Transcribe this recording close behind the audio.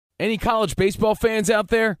Any college baseball fans out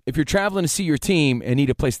there? If you're traveling to see your team and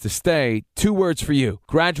need a place to stay, 2 words for you: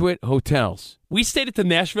 Graduate Hotels. We stayed at the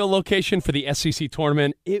Nashville location for the SEC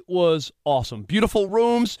tournament. It was awesome. Beautiful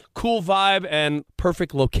rooms, cool vibe, and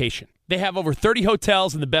perfect location. They have over 30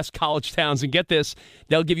 hotels in the best college towns, and get this,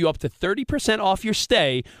 they'll give you up to 30% off your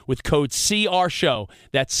stay with code CRSHOW.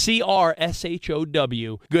 That's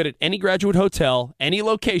CRSHOW. Good at any Graduate Hotel, any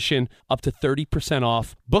location, up to 30%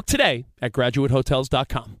 off. Book today at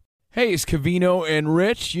graduatehotels.com. Hey, it's Covino and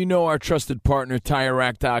Rich. You know our trusted partner,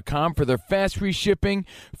 TireRack.com, for their fast free shipping,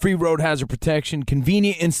 free road hazard protection,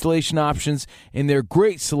 convenient installation options, and their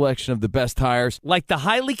great selection of the best tires. Like the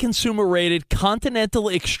highly consumer-rated Continental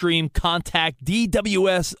Extreme Contact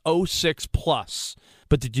DWS 06 Plus.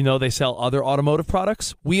 But did you know they sell other automotive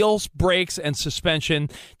products? Wheels, brakes, and suspension,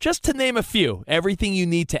 just to name a few. Everything you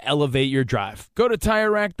need to elevate your drive. Go to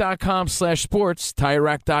TireRack.com/sports.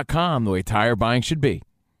 TireRack.com, the way tire buying should be.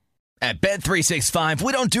 At Bet365,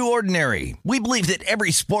 we don't do ordinary. We believe that every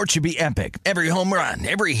sport should be epic. Every home run,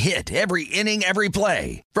 every hit, every inning, every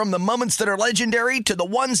play. From the moments that are legendary to the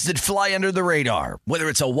ones that fly under the radar. Whether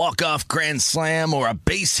it's a walk-off grand slam or a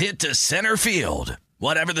base hit to center field.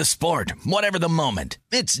 Whatever the sport, whatever the moment.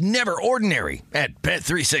 It's never ordinary at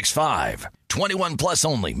Bet365. 21 plus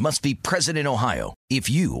only. Must be present in Ohio. If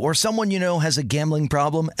you or someone you know has a gambling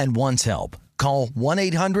problem and wants help, call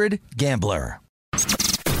 1-800-GAMBLER.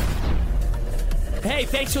 Hey,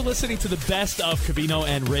 thanks for listening to the Best of Covino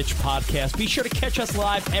and Rich podcast. Be sure to catch us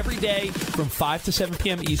live every day from 5 to 7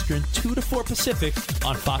 p.m. Eastern, 2 to 4 Pacific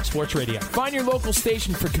on Fox Sports Radio. Find your local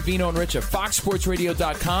station for Covino and Rich at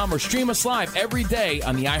foxsportsradio.com or stream us live every day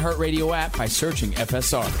on the iHeartRadio app by searching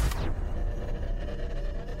FSR.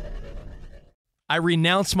 I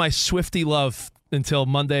renounce my Swiftie love until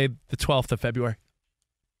Monday, the 12th of February.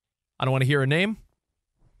 I don't want to hear her name.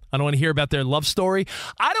 I don't want to hear about their love story.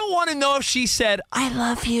 I don't want to know if she said, "I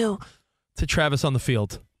love you," to Travis on the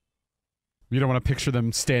field. You don't want to picture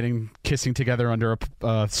them standing, kissing together under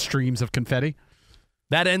streams of confetti?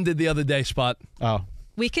 That ended the other day, Spot. Oh.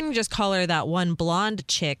 We can just call her that one blonde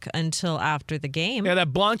chick until after the game. Yeah,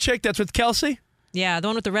 that blonde chick, that's with Kelsey? Yeah, the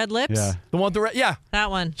one with the red lips? Yeah. The one with the red, yeah. That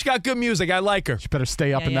one. She got good music. I like her. She better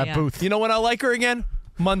stay up in that booth. You know when I like her again?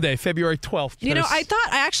 Monday, February 12th. You know, I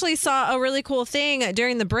actually saw a really cool thing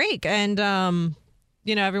during the break, and,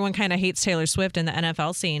 you know, everyone kind of hates Taylor Swift in the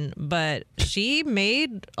NFL scene, but she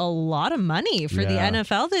made a lot of money for the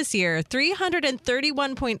NFL this year.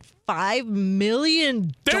 $331.5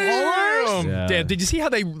 million. Damn! Yeah. Damn. Did you see how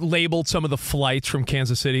they labeled some of the flights from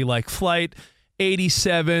Kansas City, like Flight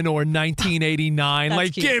 87 or 1989?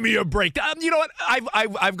 Like, cute. Give me a break. You know what?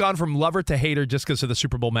 I've gone from lover to hater just because of the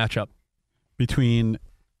Super Bowl matchup. Between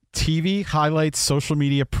TV, highlights, social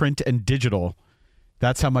media, print, and digital,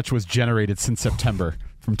 that's how much was generated since September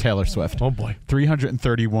from Taylor Swift. Oh, boy.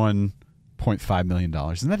 $331.5 million.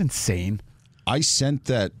 Isn't that insane? I sent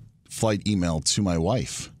that flight email to my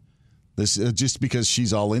wife. This just because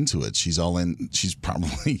she's all into it. She's all in. She's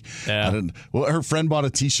probably, her friend bought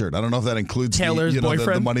a T-shirt. I don't know if that includes Taylor's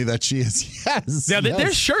boyfriend? The money that she is. Yes. Yeah,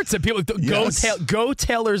 there's shirts that people go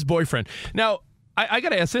Taylor's boyfriend. Now, I got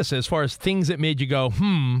to ask this as far as things that made you go,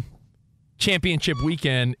 championship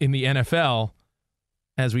weekend in the NFL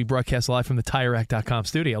as we broadcast live from the TireRack.com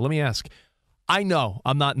studio. Let me ask. I know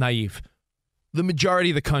I'm not naive. The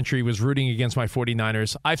majority of the country was rooting against my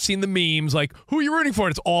 49ers. I've seen the memes like, who are you rooting for?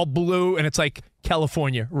 And it's all blue, and it's like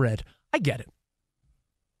California red. I get it.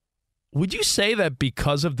 Would you say that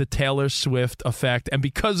because of the Taylor Swift effect and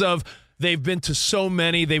because of they've been to so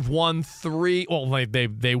many, they've won 3, well,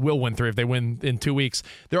 they will win 3 if they win in 2 weeks.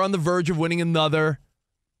 They're on the verge of winning another.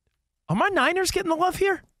 Are my Niners getting the love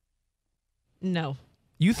here? No.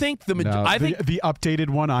 You think the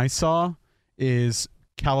updated one I saw is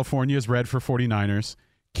California is red for 49ers,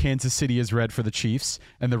 Kansas City is red for the Chiefs,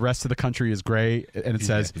 and the rest of the country is gray, and it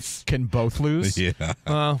says, can both lose? Yeah.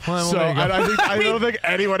 Well, so I don't think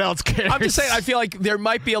anyone else cares. I'm just saying, I feel like there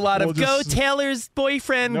might be a lot of go Taylor's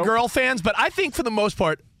boyfriend girl fans, but I think for the most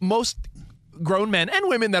part, most grown men and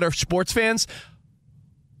women that are sports fans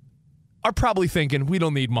are probably thinking, we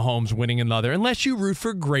don't need Mahomes winning another, unless you root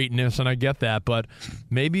for greatness, and I get that, but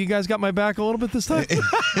maybe you guys got my back a little bit this time.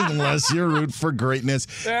 Unless you root for greatness.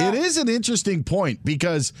 Yeah. It is an interesting point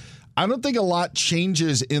because I don't think a lot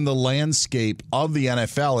changes in the landscape of the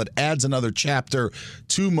NFL. It adds another chapter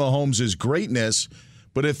to Mahomes' greatness,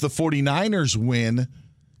 but if the 49ers win,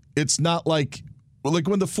 it's not like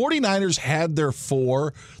when the 49ers had their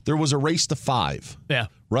 4, there was a race to 5. Yeah.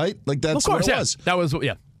 Right? Like that's what it was. That was,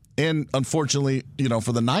 yeah. And unfortunately,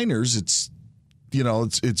 for the Niners, it's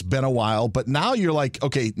been a while. But now you're like,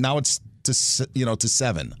 okay, now it's to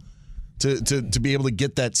 7. to be able to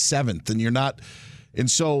get that 7th, and you're not. And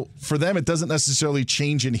so for them, it doesn't necessarily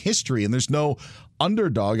change in history, and there's no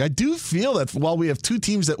underdog. I do feel that while we have two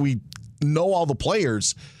teams that we know all the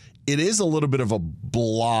players, it is a little bit of a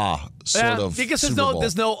blah sort of because Super Bowl.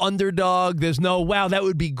 there's no underdog. There's no, wow, that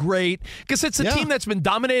would be great. Because it's a team that's been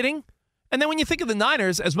dominating. And then when you think of the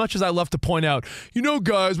Niners, as much as I love to point out,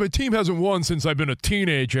 guys, my team hasn't won since I've been a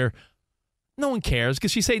teenager. No one cares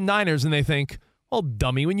because you say Niners and they think, well,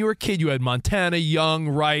 dummy, when you were a kid, you had Montana, Young,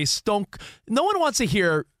 Rice. No one wants to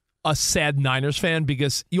hear a sad Niners fan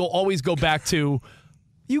because you'll always go back to,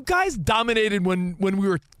 you guys dominated when we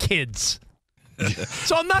were kids.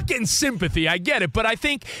 So I'm not getting sympathy. I get it. But I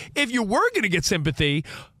think if you were going to get sympathy,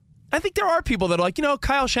 I think there are people that are like,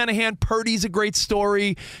 Kyle Shanahan, Purdy's a great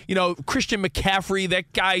story. Christian McCaffrey,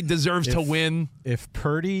 that guy deserves to win. If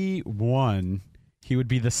Purdy won, he would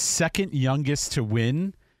be the second youngest to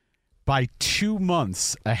win by 2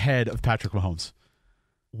 months ahead of Patrick Mahomes.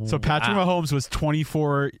 So Patrick Mahomes was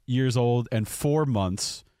 24 years old and 4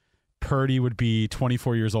 months. Purdy would be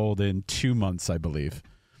 24 years old in 2 months, I believe.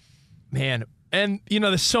 Man, and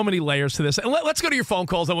there's so many layers to this. And let's go to your phone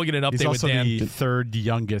calls, and we'll get an update with Dan. He's also the third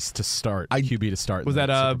youngest to start, QB to start. Was that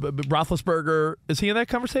Roethlisberger? Is he in that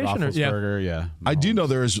conversation? Roethlisberger, yeah. I do know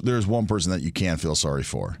there's one person that you can feel sorry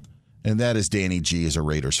for, and that is Danny G as a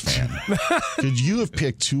Raiders fan. Could you have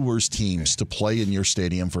picked two worst teams to play in your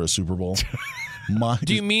stadium for a Super Bowl?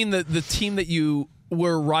 Do you mean the team that you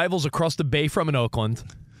were rivals across the bay from in Oakland?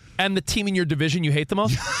 And the team in your division you hate the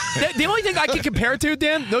most? The only thing I can compare it to,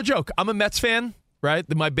 Dan, no joke, I'm a Mets fan, right?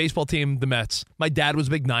 My baseball team, the Mets. My dad was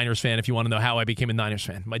a big Niners fan, if you want to know how I became a Niners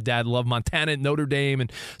fan. My dad loved Montana and Notre Dame,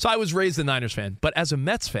 and so I was raised a Niners fan. But as a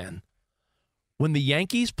Mets fan, when the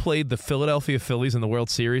Yankees played the Philadelphia Phillies in the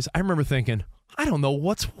World Series, I remember thinking, I don't know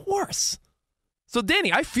what's worse. So,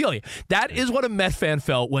 Danny, I feel you. That is what a Met fan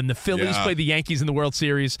felt when the Phillies played the Yankees in the World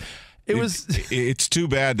Series. It's too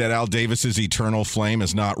bad that Al Davis's eternal flame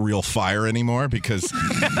is not real fire anymore, because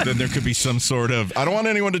then there could be some sort of, I don't want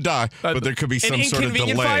anyone to die, but there could be some sort of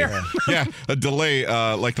delay. Fire? Yeah, a delay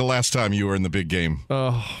like the last time you were in the big game.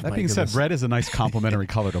 Oh, that being said, red is a nice complementary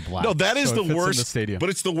color to black. No, that is the worst. The stadium. But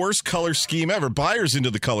it's the worst color scheme ever. Bayer's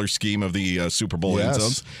into the color scheme of the Super Bowl end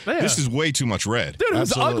zones. Yeah. This is way too much red. Dude, it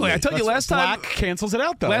was ugly. I tell you, last time black cancels it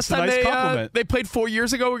out though. Last time they played 4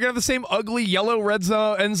 years ago, we're gonna have the same ugly yellow red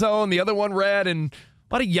end zone, the other one red, and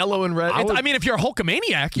a lot of yellow and red. I mean, if you're a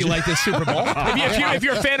Hulkamaniac, you like this Super Bowl. if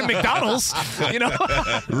you're a fan of McDonald's,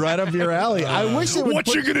 right up your alley. I wish they would. What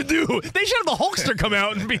you gonna do? They should have the Hulkster come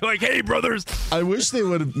out and be like, "Hey, brothers." I wish they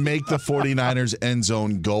would make the 49ers end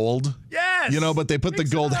zone gold. Yes. But they put the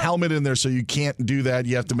gold helmet in there, so you can't do that.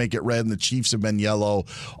 You have to make it red, and the Chiefs have been yellow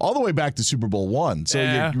all the way back to Super Bowl I. So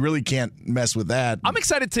you really can't mess with that. I'm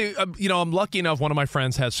excited to. I'm lucky enough. One of my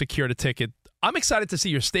friends has secured a ticket. I'm excited to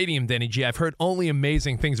see your stadium, Danny G. I've heard only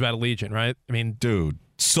amazing things about Allegiant, right? I mean, dude,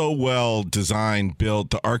 so well designed,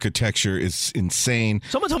 built. The architecture is insane.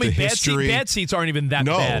 Someone told me bad seats aren't even that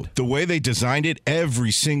bad. No, the way they designed it,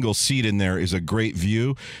 every single seat in there is a great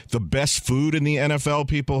view. The best food in the NFL,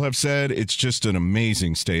 people have said. It's just an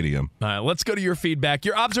amazing stadium. All right, let's go to your feedback,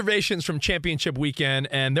 your observations from championship weekend.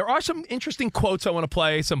 And there are some interesting quotes I want to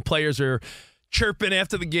play. Some players are chirping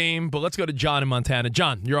after the game, but let's go to John in Montana.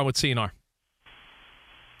 John, you're on with CNR.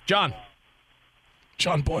 John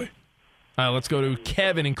boy. All right, let's go to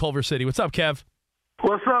Kevin in Culver City. What's up, Kev?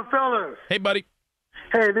 What's up, fellas? Hey, buddy.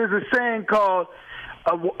 Hey, there's a saying called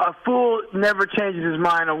a fool never changes his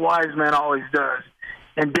mind, a wise man always does.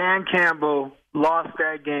 And Dan Campbell lost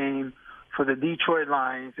that game for the Detroit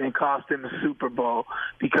Lions and cost him a Super Bowl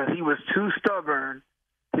because he was too stubborn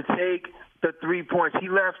to take the 3 points. He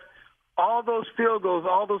left all those field goals,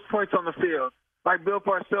 all those points on the field. Like Bill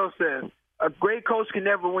Parcells says, a great coach can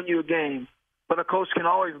never win you a game, but a coach can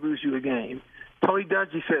always lose you a game. Tony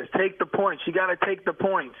Dungy says, take the points. You got to take the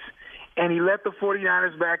points. And he let the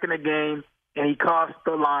 49ers back in the game, and he cost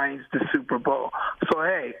the Lions the Super Bowl. So,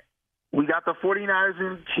 hey, we got the 49ers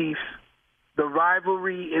and Chiefs. The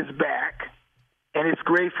rivalry is back, and it's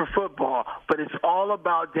great for football. But it's all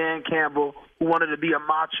about Dan Campbell, who wanted to be a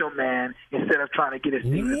macho man instead of trying to get his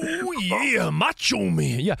team to the Super Bowl. Yeah, macho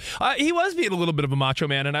man. Yeah, he was being a little bit of a macho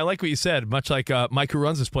man, and I like what you said, much like Mike who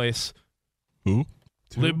runs this place. Who?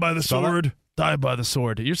 Live by the sword, die by the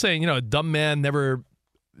sword. You're saying, a dumb man never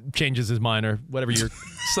changes his mind, or whatever your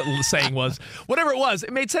saying was. Whatever it was,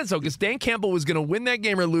 it made sense, though, because Dan Campbell was going to win that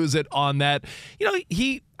game or lose it on that.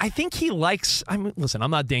 I think he likes, listen,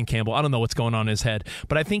 I'm not Dan Campbell. I don't know what's going on in his head,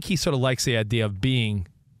 but I think he sort of likes the idea of being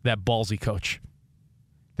that ballsy coach.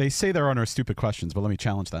 They say there are no stupid questions, but let me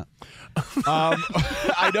challenge that.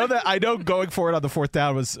 I know going for it on the fourth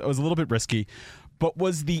down was a little bit risky, but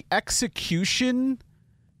was the execution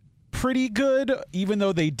pretty good, even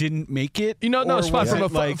though they didn't make it?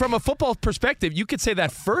 From a football perspective, you could say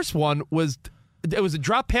that first one was a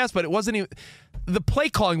drop pass, but it wasn't even. The play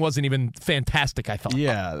calling wasn't even fantastic, I thought.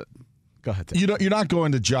 Yeah. Go ahead, Tim. You're not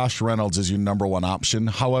going to Josh Reynolds as your number one option.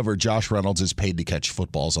 However, Josh Reynolds is paid to catch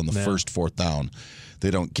footballs on the first fourth down. They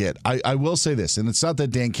don't get. I will say this, and it's not that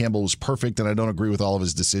Dan Campbell was perfect, and I don't agree with all of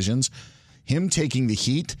his decisions. Him taking the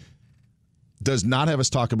heat does not have us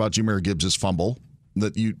talk about Jahmyr Gibbs' fumble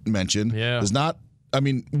that you mentioned. Yeah. Does not. I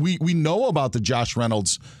mean, we know about the Josh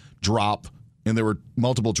Reynolds drop, and there were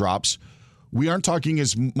multiple drops. We aren't talking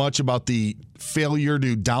as much about the failure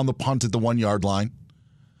to down the punt at the 1 yard line.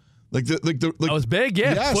 That was big,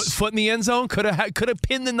 yeah. Yes. Foot in the end zone could have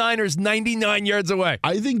pinned the Niners 99 yards away.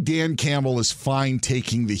 I think Dan Campbell is fine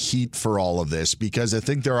taking the heat for all of this because I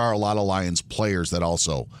think there are a lot of Lions players that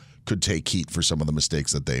also could take heat for some of the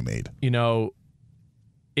mistakes that they made.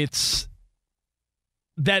 It's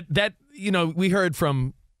that we heard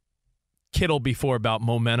from Kittle before about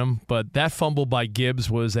momentum, but that fumble by Gibbs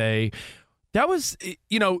was when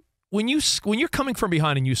you're coming from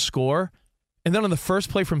behind and you score. And then on the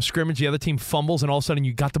first play from scrimmage, the other team fumbles, and all of a sudden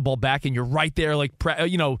you got the ball back, and you're right there,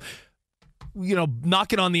 knocking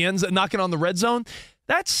on the red zone.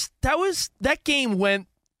 That game went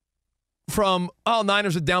from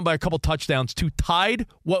Niners are down by a couple touchdowns to tied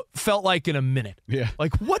what felt like in a minute. Yeah,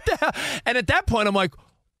 like what the hell? And at that point, I'm like,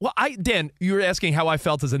 well, Dan, you were asking how I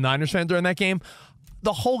felt as a Niners fan during that game.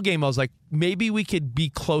 The whole game, I was like, maybe we could be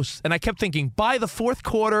close. And I kept thinking, by the fourth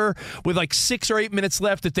quarter, with like 6 or 8 minutes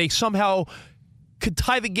left, that they somehow could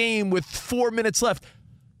tie the game with 4 minutes left.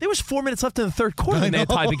 There was 4 minutes left in the third quarter and they had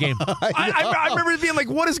tied the game. I remember being like,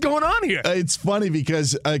 what is going on here? It's funny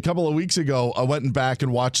because a couple of weeks ago, I went back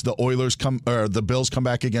and watched the Bills come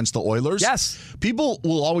back against the Oilers. Yes. People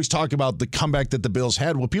will always talk about the comeback that the Bills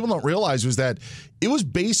had. What people don't realize was that it was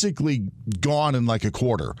basically gone in like a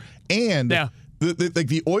quarter. And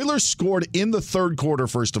the Oilers scored in the third quarter,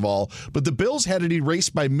 first of all, but the Bills had it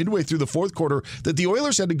erased by midway through the fourth quarter that the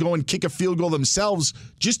Oilers had to go and kick a field goal themselves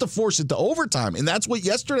just to force it to overtime. And that's what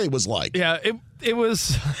yesterday was like. Yeah, it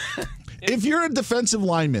was. If you're a defensive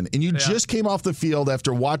lineman and you just came off the field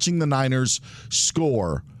after watching the Niners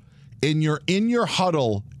score, and you're in your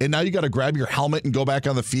huddle, and now you got to grab your helmet and go back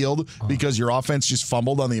on the field because your offense just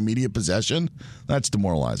fumbled on the immediate possession, that's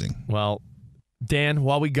demoralizing. Well, Dan,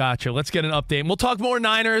 while we got you, let's get an update. We'll talk more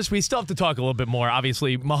Niners. We still have to talk a little bit more,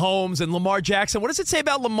 obviously. Mahomes and Lamar Jackson. What does it say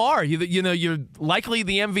about Lamar? You're likely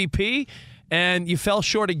the MVP, and you fell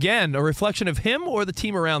short again. A reflection of him or the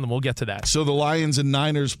team around them? We'll get to that. So the Lions and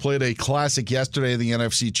Niners played a classic yesterday in the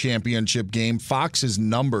NFC Championship game. Fox's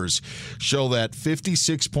numbers show that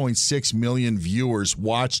 56.6 million viewers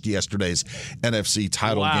watched yesterday's NFC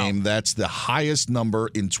title game. That's the highest number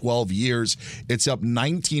in 12 years. It's up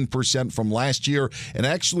 19% from last year and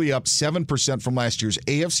actually up 7% from last year's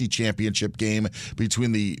AFC Championship game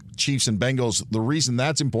between the Chiefs and Bengals. The reason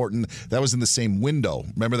that's important, that was in the same window.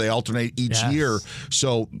 Remember, they alternate each year.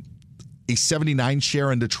 So a 79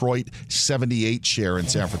 share in Detroit, 78 share in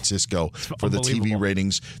San Francisco for the TV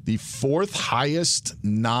ratings. The fourth highest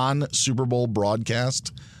non-Super Bowl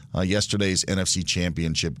broadcast. Yesterday's NFC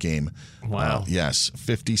Championship game. Wow. Yes,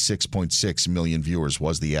 56.6 million viewers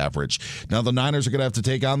was the average. Now, the Niners are going to have to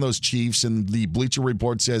take on those Chiefs, and the Bleacher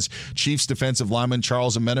Report says Chiefs defensive lineman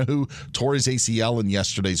Charles Omenihu tore his ACL in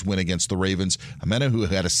yesterday's win against the Ravens. Omenihu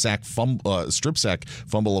had a strip sack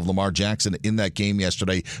fumble of Lamar Jackson in that game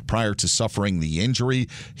yesterday prior to suffering the injury.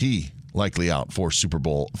 He likely out for Super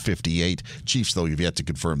Bowl 58. Chiefs, though, have yet to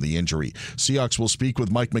confirm the injury. Seahawks will speak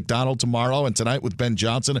with Mike McDonald tomorrow and tonight with Ben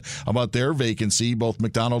Johnson about their vacancy. Both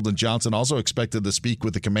McDonald and Johnson also expected to speak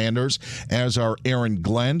with the Commanders, as are Aaron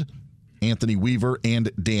Glenn, Anthony Weaver,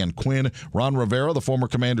 and Dan Quinn. Ron Rivera, the former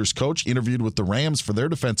Commanders coach, interviewed with the Rams for their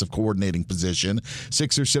defensive coordinating position.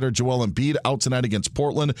 Sixers sitter Joel Embiid out tonight against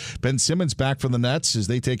Portland. Ben Simmons back from the Nets as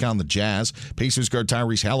they take on the Jazz. Pacers guard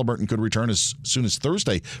Tyrese Halliburton could return as soon as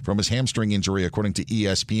Thursday from his hamstring injury, according to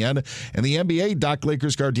ESPN. And the NBA, Doc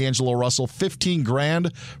Lakers guard D'Angelo Russell,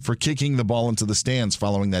 $15,000 for kicking the ball into the stands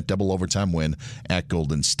following that double overtime win at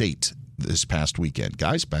Golden State this past weekend.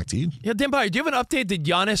 Guys, back to you. Yeah, Dan Byer, do you have an update? Did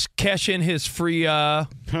Giannis cash in his free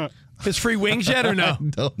wings yet or no?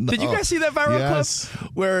 No. Did you guys see that viral Yes.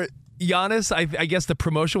 clip where Giannis, I guess the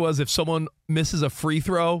promotion was if someone misses a free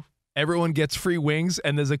throw, everyone gets free wings,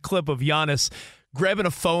 and there's a clip of Giannis grabbing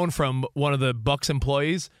a phone from one of the Bucks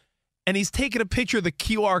employees, and he's taking a picture of the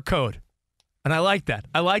QR code. And I like that.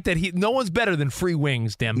 No one's better than free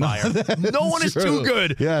wings, Dan Beyer. No one is too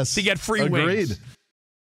good to get free wings.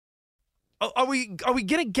 Are we going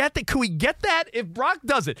to get that? Can we get that if Brock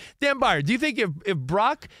does it? Dan Beyer, do you think if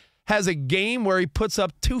Brock has a game where he puts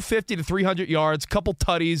up 250 to 300 yards, couple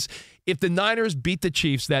tutties, if the Niners beat the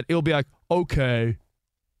Chiefs, that it'll be like, okay,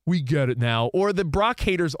 we get it now? Or the Brock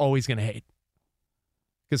haters always going to hate?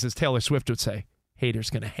 Because as Taylor Swift would say, haters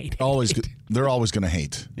going to hate. They're always going to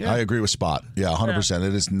hate. Yeah. I agree with Spot. Yeah, 100%. Yeah.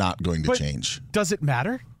 It is not going to change. Does it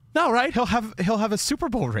matter? No, right? He'll have a Super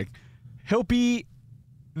Bowl ring. He'll be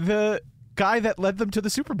the guy that led them to the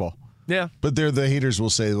Super Bowl. Yeah. But the haters will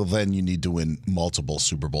say, well, then you need to win multiple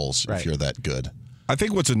Super Bowls if you're that good. I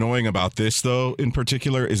think what's annoying about this, though, in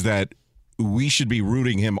particular, is that we should be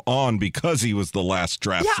rooting him on because he was the last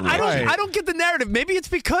draft. Yeah, I don't get the narrative. Maybe it's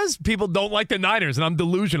because people don't like the Niners, and I'm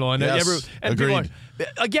delusional. And agreed.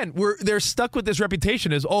 They're stuck with this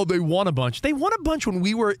reputation as, they won a bunch. They won a bunch when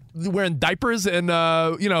we were wearing diapers and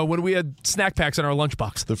when we had snack packs in our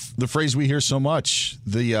lunchbox. The phrase we hear so much,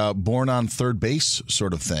 the born on third base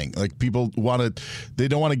sort of thing. Like people they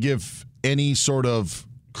don't want to give any sort of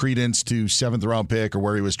credence to 7th round pick or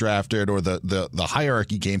where he was drafted or the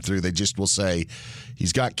hierarchy came through. They just will say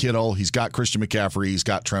he's got Kittle, he's got Christian McCaffrey, he's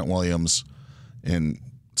got Trent Williams, and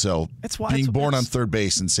so being born on third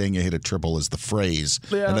base and saying you hit a triple is the phrase.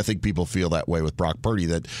 Yeah. And I think people feel that way with Brock Purdy,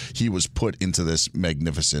 that he was put into this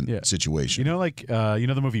magnificent situation. You know,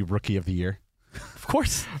 the movie Rookie of the Year? Of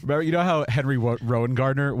course. Remember, you know how Henry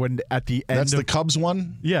Rowan-Gardner, when at the end That's the Cubs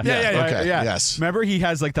one? Yeah. Okay, yes. Remember he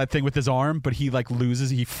has like that thing with his arm, but he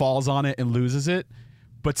he falls on it and loses it,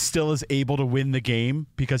 but still is able to win the game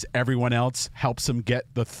because everyone else helps him get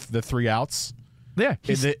the 3 outs? Yeah.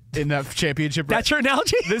 In that championship. That's your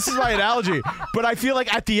analogy? This is my analogy. But I feel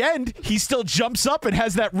like at the end, he still jumps up and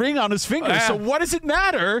has that ring on his finger. Yeah. So what does it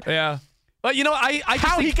matter? Yeah. But, I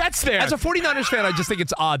how he gets there. As a 49ers fan, I just think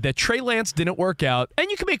it's odd that Trey Lance didn't work out. And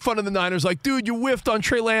you can make fun of the Niners like, dude, you whiffed on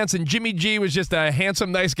Trey Lance, and Jimmy G was just a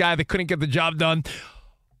handsome, nice guy that couldn't get the job done.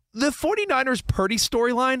 The 49ers Purdy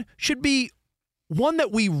storyline should be one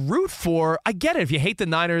that we root for. I get it if you hate the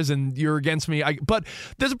Niners and you're against me. But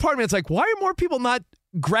there's a part of me that's like, why are more people not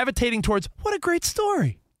gravitating towards what a great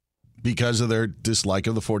story? Because of their dislike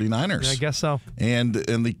of the 49ers. Yeah, I guess so. And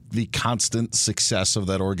the constant success of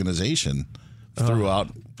that organization throughout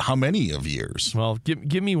how many of years? Well,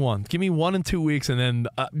 give me one. Give me 1 in 2 weeks, and then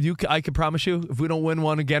I can promise you, if we don't win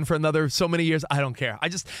one again for another so many years, I don't care.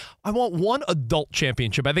 I want one adult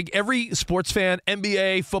championship. I think every sports fan,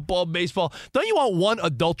 NBA, football, baseball, don't you want one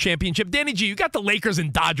adult championship? Danny G, you got the Lakers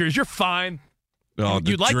and Dodgers. You're fine.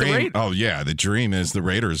 You'd like the Raiders? Oh, yeah. The dream is the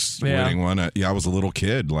Raiders winning one. I was a little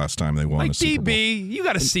kid last time they won a Super Bowl. DB, you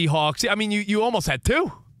got a Seahawks. I mean, you almost had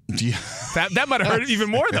 2. Yeah. That might have hurt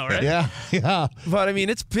even more, though, right? Yeah. But, I mean,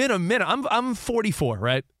 it's been a minute. I'm 44,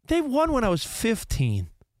 right? They won when I was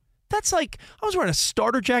 15. That's like I was wearing a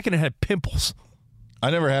starter jacket and had pimples.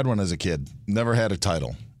 I never had one as a kid. Never had a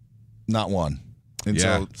title. Not one.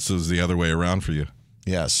 So it's the other way around for you.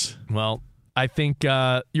 Yes. Well, I think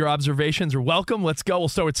your observations are welcome. Let's go. We'll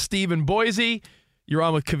start with Steve in Boise. You're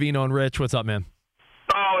on with Covino and Rich. What's up, man?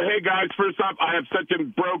 Oh, hey, guys. First off, I have such a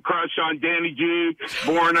bro crush on Danny G.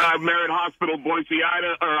 Born Merritt Hospital, Boise,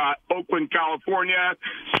 Oakland, California.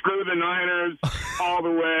 Screw the Niners all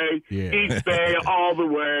the way. East Bay all the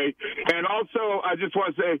way. And also, I just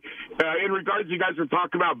want to say, in regards, you guys were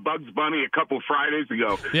talking about Bugs Bunny a couple Fridays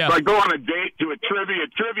ago. Yeah. So I go on a date to a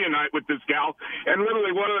trivia night with this gal, and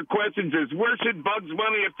literally one of the questions is, where should Bugs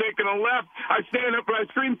Bunny have taken a left? I stand up and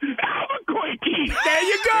I scream, Albuquerque! There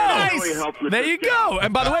you go! Nice. There you go.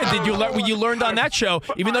 And by the way, did you learn what you learned on that show?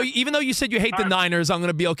 Even though you said you hate the Niners, I'm going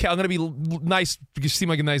to be okay. I'm going to be nice because you seem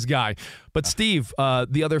like a nice guy. But Steve,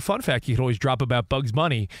 the other fun fact you could always drop about Bugs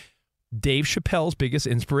Bunny, Dave Chappelle's biggest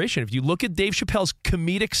inspiration. If you look at Dave Chappelle's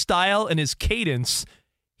comedic style and his cadence,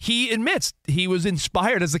 he admits he was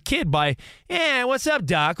inspired as a kid by, what's up,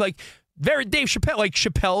 Doc? Like very Dave Chappelle. Like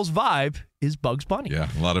Chappelle's vibe is Bugs Bunny. Yeah,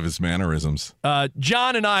 a lot of his mannerisms.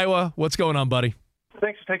 John in Iowa, what's going on, buddy?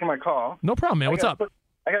 Thanks for taking my call. No problem, man. What's up?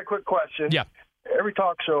 I got a quick question. Yeah. Every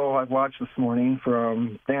talk show I've watched this morning,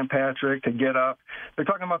 from Dan Patrick to Get Up, they're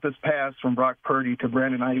talking about this pass from Brock Purdy to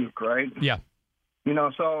Brandon Ayuk, right? Yeah.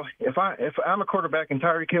 So if I'm a quarterback and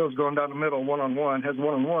Tyreek Hill is going down the middle one-on-one, has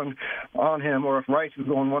one-on-one on him, or if Rice is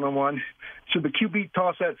going one-on-one, should the QB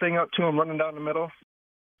toss that thing up to him running down the middle?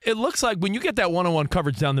 It looks like when you get that one-on-one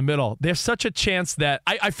coverage down the middle, there's such a chance that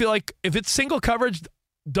I feel like if it's single coverage,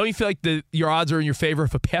 don't you feel like your odds are in your favor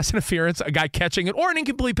if a pass interference, a guy catching it, or an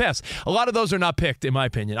incomplete pass? A lot of those are not picked, in my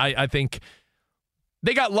opinion. I think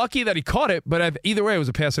they got lucky that he caught it, but either way, it was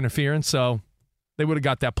a pass interference. So They would have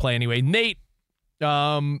got that play anyway. Nate,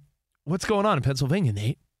 what's going on in Pennsylvania,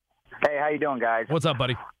 Nate? Hey, how you doing, guys? What's up,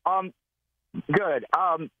 buddy? Good.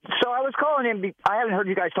 So I was calling in. I haven't heard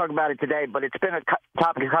you guys talk about it today, but it's been a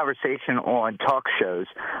topic of conversation on talk shows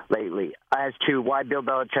lately as to why Bill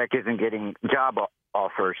Belichick isn't getting job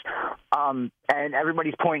offers. And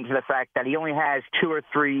everybody's pointing to the fact that he only has 2 or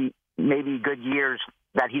 3 maybe good years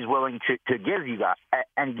that he's willing to give you guys,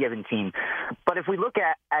 any given team. But if we look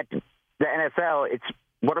at the NFL, it's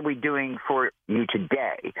what are we doing for you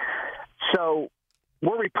today? So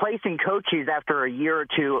we're replacing coaches after a year or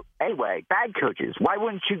two anyway, bad coaches. Why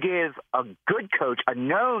wouldn't you give a good coach, a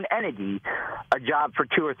known entity, a job for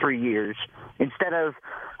 2 or 3 years instead of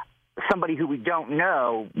somebody who we don't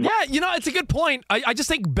know? Yeah, it's a good point. I just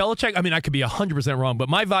think Belichick, I could be 100% wrong, but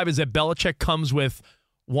my vibe is that Belichick comes with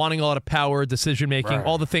wanting a lot of power, decision-making,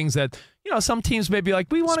 all the things that, some teams may be like,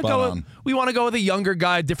 we want to go with a younger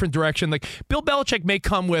guy, different direction. Like Bill Belichick may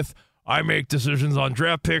come with, I make decisions on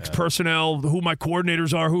draft picks, personnel, who my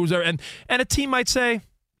coordinators are, who's there, and a team might say,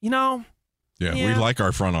 we like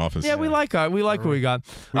our front office. Yeah, we like what we got.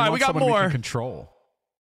 All right, we got more. We can control.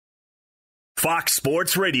 Fox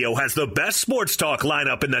Sports Radio has the best sports talk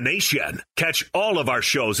lineup in the nation. Catch all of our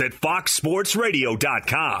shows at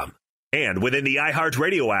foxsportsradio.com. And within the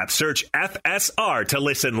iHeartRadio app, search FSR to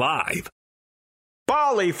listen live.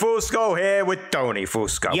 Paulie Fusco here with Tony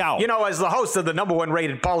Fusco. Yo. As the host of the #1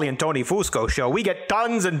 rated Paulie and Tony Fusco show, we get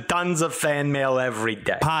tons and tons of fan mail every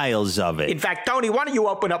day. Piles of it. In fact, Tony, why don't you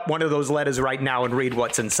open up one of those letters right now and read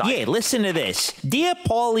what's inside? Yeah, listen to this. Dear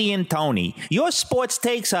Paulie and Tony, your sports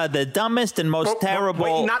takes are the dumbest and most terrible...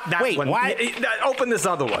 Wait, not that one. What? Open this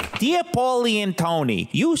other one. Dear Paulie and Tony,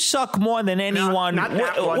 you suck more than anyone... Not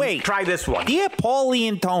that one. Wait. Try this one. Dear Paulie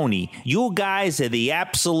and Tony, you guys are the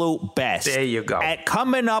absolute best. There you go. At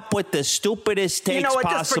coming up with the stupidest takes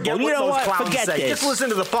possible. Forget this. Just listen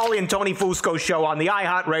to the Paulie and Tony Fusco show on the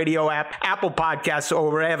iHeartRadio app, Apple Podcasts,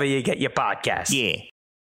 or wherever you get your podcasts. Yeah.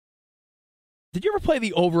 Did you ever play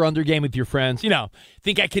the over-under game with your friends?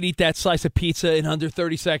 Think I could eat that slice of pizza in under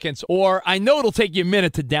 30 seconds? Or I know it'll take you a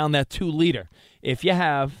minute to down that 2-liter. If you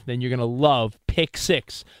have, then you're going to love Pick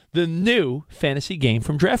 6, the new fantasy game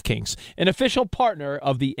from DraftKings, an official partner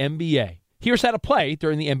of the NBA. Here's how to play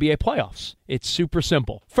during the NBA playoffs. It's super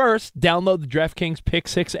simple. First, download the DraftKings Pick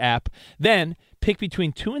 6 app. Then, pick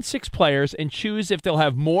between 2 and 6 players and choose if they'll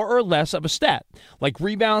have more or less of a stat, like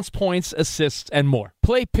rebounds, points, assists, and more.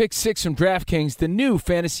 Play Pick 6 from DraftKings, the new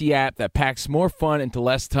fantasy app that packs more fun into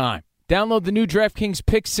less time. Download the new DraftKings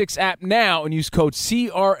Pick 6 app now and use code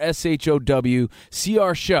CRSHOW,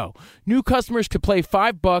 CRSHOW. New customers could play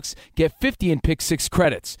 $5, get 50 in Pick 6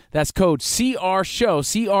 credits. That's code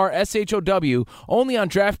CRSHOW, CRSHOW, only on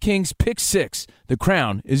DraftKings Pick 6. The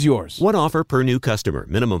crown is yours. One offer per new customer.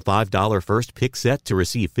 Minimum $5 first pick set to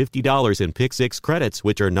receive $50 in Pick 6 credits,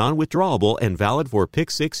 which are non-withdrawable and valid for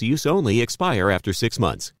Pick 6 use only. Expire after 6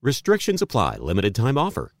 months. Restrictions apply. Limited time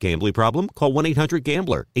offer. Gambling problem? Call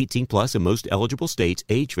 1-800-GAMBLER. 18 plus in most eligible states.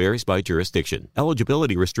 Age varies by jurisdiction.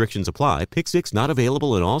 Eligibility restrictions apply. Pick 6 not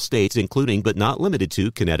available in all states, including but not limited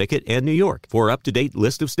to Connecticut and New York. For up-to-date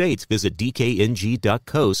list of states, visit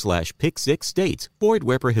dkng.co/pick6states. Void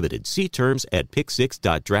where prohibited. See terms at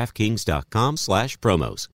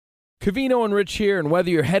pick6.draftkings.com/promos. Covino and Rich here, and whether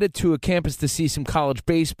you're headed to a campus to see some college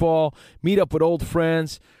baseball, meet up with old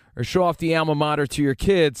friends, or show off the alma mater to your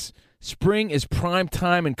kids, spring is prime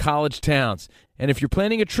time in college towns. And if you're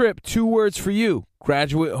planning a trip, 2 words for you: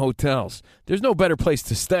 Graduate Hotels. There's no better place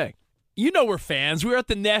to stay. We're fans. We were at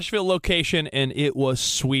the Nashville location, and it was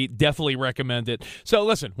sweet. Definitely recommend it. So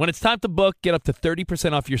listen, when it's time to book, get up to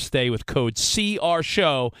 30% off your stay with code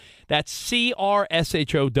CRSHOW. That's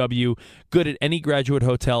CRSHOW. Good at any Graduate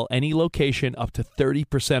Hotel, any location, up to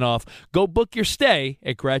 30% off. Go book your stay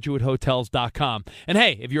at graduatehotels.com. And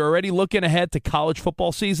hey, if you're already looking ahead to college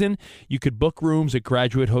football season, you could book rooms at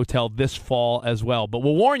Graduate Hotel this fall as well. But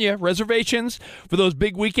we'll warn you, reservations for those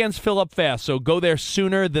big weekends fill up fast, so go there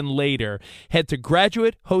sooner than later. Head to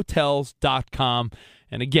graduatehotels.com.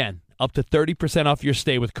 And again, up to 30% off your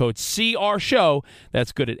stay with code CRSHOW.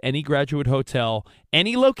 That's good at any Graduate Hotel,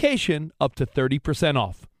 any location, up to 30%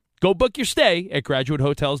 off. Go book your stay at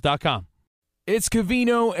graduatehotels.com. It's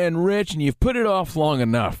Covino and Rich, and you've put it off long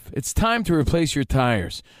enough. It's time to replace your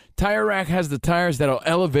tires. Tire Rack has the tires that'll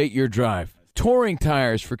elevate your drive. Touring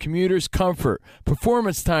tires for commuters' comfort,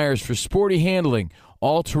 performance tires for sporty handling,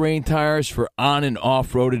 all-terrain tires for on- and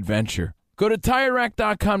off-road adventure. Go to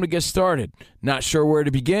TireRack.com to get started. Not sure where to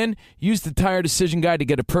begin? Use the Tire Decision Guide to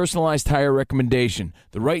get a personalized tire recommendation.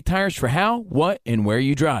 The right tires for how, what, and where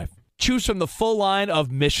you drive. Choose from the full line of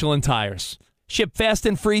Michelin tires. Ship fast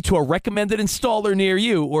and free to a recommended installer near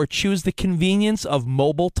you, or choose the convenience of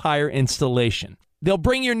mobile tire installation. They'll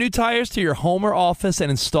bring your new tires to your home or office and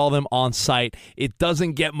install them on site. It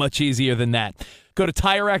doesn't get much easier than that. Go to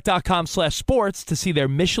TireRack.com/sports to see their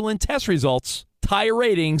Michelin test results, tire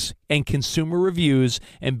ratings, and consumer reviews,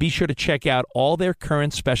 and be sure to check out all their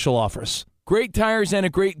current special offers. Great tires and a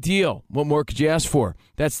great deal. What more could you ask for?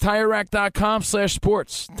 That's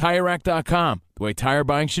TireRack.com/sports. TireRack.com, the way tire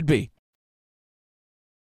buying should be.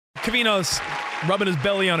 Covino's rubbing his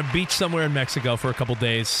belly on a beach somewhere in Mexico for a couple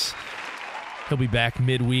days. He'll be back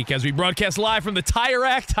midweek as we broadcast live from the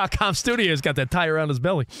TireRack.com studio. He's got that tire around his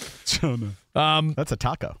belly. That's a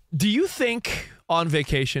taco. Do you think on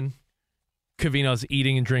vacation Covino's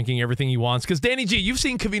eating and drinking everything he wants? Because Danny G, you've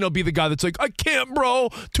seen Covino be the guy that's like, I can't, bro.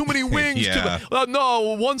 Too many wings. Yeah.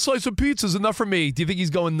 No, one slice of pizza is enough for me. Do you think he's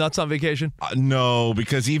going nuts on vacation? No,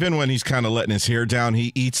 because even when he's kind of letting his hair down,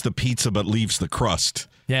 he eats the pizza but leaves the crust.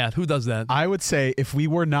 Yeah, who does that? I would say if we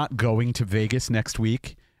were not going to Vegas next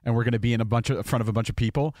week and we're going to be in front of a bunch of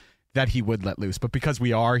people, that he would let loose. But because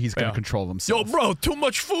we are, he's going to control himself. Yo, bro, too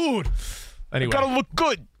much food. Anyway. Gotta look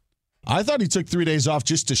good. I thought he took 3 days off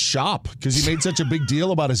just to shop because he made such a big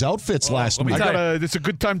deal about his outfits last week. It's a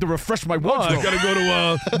good time to refresh my wardrobe. I got to go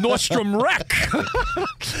to Nordstrom Rack.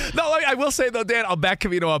 No, I will say, though, Dan, I'll back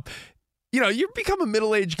Covino up. You know, you become a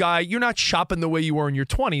middle-aged guy. You're not shopping the way you were in your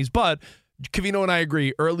 20s, but Covino and I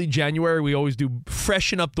agree. Early January, we always do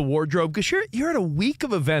freshen up the wardrobe because you're at a week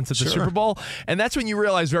of events at the Super Bowl, and that's when you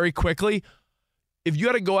realize very quickly, if you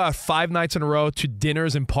had to go out 5 nights in a row to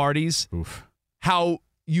dinners and parties, how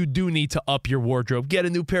you do need to up your wardrobe. Get a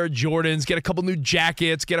new pair of Jordans, get a couple new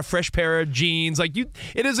jackets, get a fresh pair of jeans.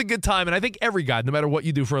 It is a good time, and I think every guy, no matter what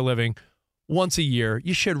you do for a living, once a year,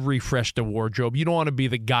 you should refresh the wardrobe. You don't want to be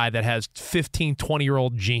the guy that has 15,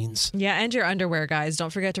 20-year-old jeans. Yeah, and your underwear, guys. Don't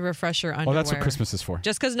forget to refresh your underwear. Oh, that's what Christmas is for.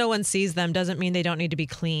 Just because no one sees them doesn't mean they don't need to be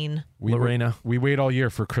clean. Lorena. We wait all year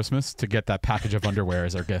for Christmas to get that package of underwear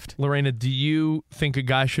as our gift. Lorena, do you think a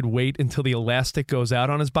guy should wait until the elastic goes out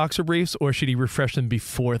on his boxer briefs, or should he refresh them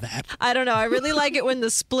before that? I don't know. I really like it when the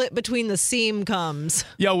split between the seam comes.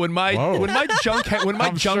 Yo, when my junk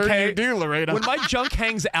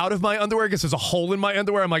hangs out of my underwear because there's a hole in my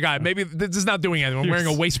underwear, I'm like, maybe this is not doing anything. I'm wearing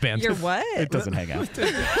a waistband. You're what? It doesn't hang out.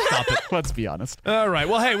 Stop it. Let's be honest. All right.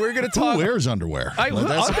 Well, hey, we're going to talk. Who wears underwear?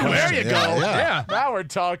 There you go. Yeah. Now we're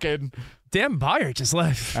talking. Dan Byer just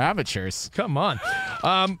left. Amateurs. Come on.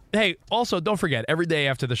 Hey, also, don't forget, every day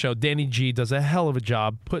after the show, Danny G does a hell of a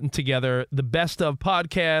job putting together the best of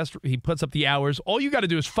podcast. He puts up the hours. All you got to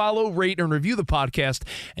do is follow, rate, and review the podcast,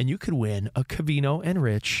 and you could win a Covino and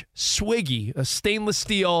Rich Swiggy, a stainless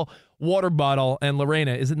steel water bottle. And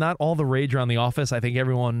Lorena, is it not all the rage around the office? I think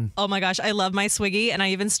everyone... Oh my gosh, I love my Swiggy, and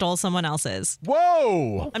I even stole someone else's.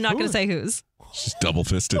 Whoa! I'm not going to say whose. She's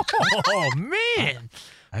double-fisted. Oh, man.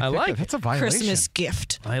 I like it. That's a violation. Christmas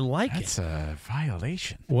gift. I like That's a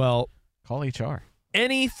violation. Well, call HR.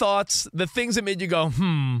 Any thoughts, the things that made you go,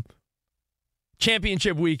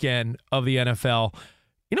 championship weekend of the NFL?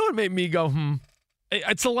 You know what made me go,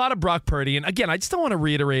 It's a lot of Brock Purdy. And again, I just don't want to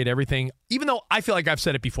reiterate everything, even though I feel like I've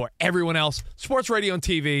said it before. Everyone else, sports radio and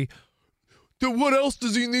TV, dude, what else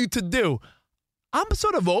does he need to do? I'm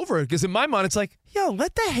sort of over it because in my mind, it's like,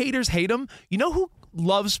 let the haters hate him. You know who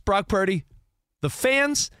loves Brock Purdy? The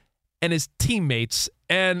fans and his teammates.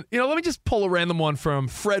 And, let me just pull a random one from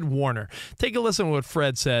Fred Warner. Take a listen to what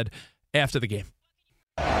Fred said after the game.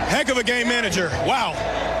 Heck of a game manager. Wow.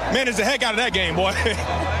 Managed the heck out of that game, boy.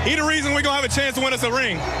 He the reason we're going to have a chance to win us a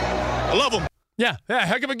ring. I love him. Yeah,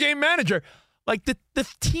 heck of a game manager. Like, the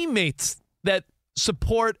teammates that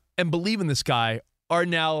support and believe in this guy are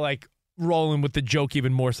now, like, rolling with the joke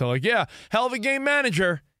even more so. Like, hell of a game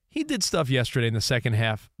manager. He did stuff yesterday in the second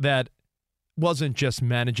half that wasn't just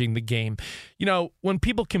managing the game. When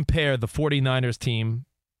people compare the 49ers team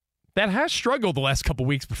that has struggled the last couple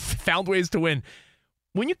weeks but found ways to win,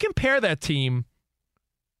 when you compare that team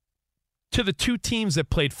to the two teams that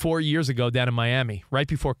played 4 years ago down in Miami, right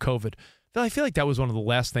before COVID, I feel like that was one of the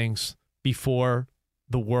last things before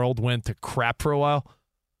the world went to crap for a while.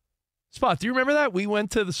 Spot, do you remember that? We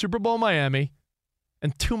went to the Super Bowl in Miami,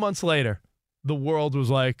 and 2 months later, the world was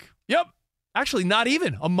like, yep, actually not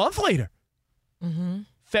even, a month later.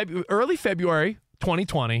 Mm-hmm. Early February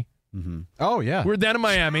 2020. Mm-hmm. Oh, yeah. We're down in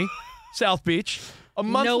Miami, South Beach. A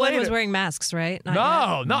month no later. one was wearing masks, right? No.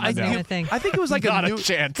 I think it was like not a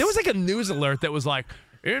chance. There was like a news alert that was like,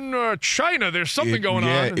 in China, there's something going on.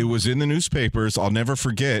 Yeah, it was in the newspapers. I'll never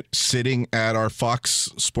forget sitting at our Fox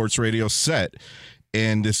Sports Radio set,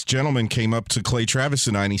 and this gentleman came up to Clay Travis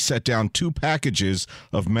and I, and he set down 2 packages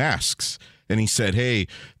of masks. and he said, hey,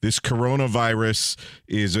 this coronavirus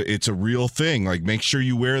it's a real thing. Like, make sure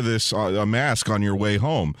you wear a mask on your way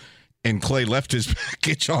home. And Clay left his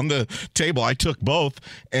package on the table. I took both,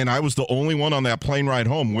 and I was the only one on that plane ride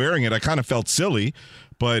home wearing it. I kind of felt silly,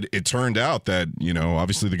 but it turned out that,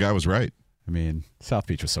 obviously the guy was right. I mean, South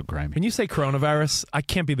Beach was so grimy. When you say coronavirus, I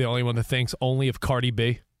can't be the only one that thinks only of Cardi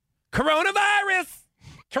B. Coronavirus!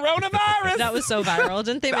 That was so viral.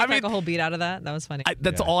 Didn't they make a whole beat out of that? That was funny.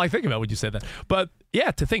 That's all I think about when you say that. But yeah,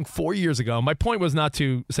 to think 4 years ago, my point was not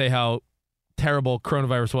to say how terrible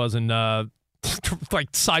coronavirus was and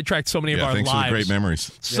sidetracked so many of our thanks lives. For the great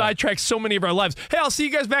memories. Sidetracked so many of our lives. Hey, I'll see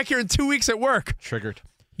you guys back here in 2 weeks at work. Triggered.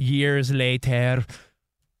 Years later.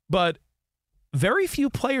 But very few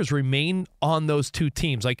players remain on those two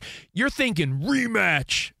teams. Like, you're thinking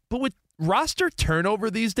rematch. But with roster turnover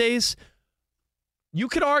these days, you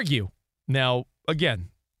could argue. Now, again,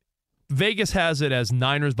 Vegas has it as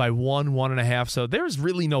Niners by 1.5. So there's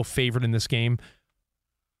really no favorite in this game.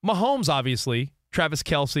 Mahomes, obviously, Travis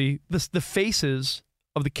Kelce, the faces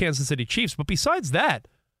of the Kansas City Chiefs. But besides that,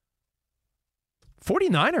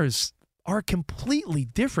 49ers are a completely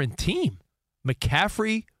different team.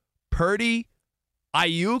 McCaffrey, Purdy,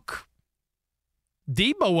 Ayuk.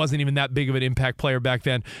 Debo wasn't even that big of an impact player back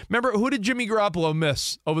then. Remember, who did Jimmy Garoppolo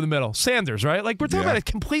miss over the middle? Sanders, right? Like, we're talking about a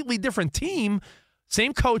completely different team,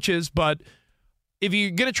 same coaches, but if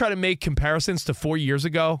you're going to try to make comparisons to 4 years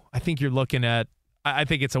ago, I think you're looking at, I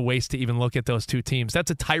think it's a waste to even look at those two teams.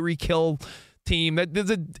 That's a Tyreek Hill team.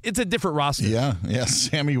 It's a different roster. Yeah.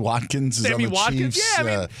 Sammy Watkins is on the Chiefs.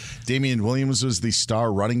 Yeah, Damian Williams was the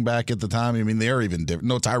star running back at the time. I mean, they're even different.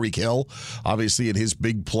 No Tyreek Hill, obviously, in his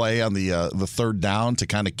big play on the third down to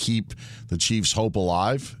kind of keep the Chiefs' hope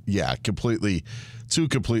alive. Yeah, two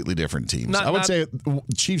completely different teams. I would say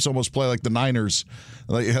Chiefs almost play like the Niners,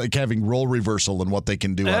 like having role reversal and what they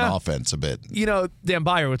can do on offense a bit. Dan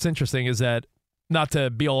Byer, what's interesting is that, not to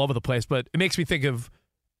be all over the place, but it makes me think of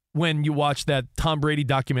when you watch that Tom Brady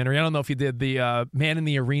documentary. I don't know if you did, the Man in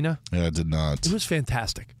the Arena. Yeah, I did not. It was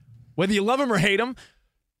fantastic. Whether you love him or hate him,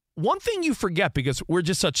 one thing you forget, because we're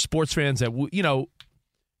just such sports fans that,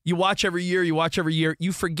 you watch every year,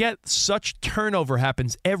 you forget such turnover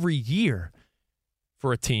happens every year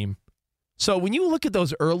for a team. So when you look at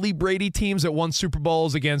those early Brady teams that won Super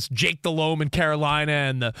Bowls against Jake Delhomme in Carolina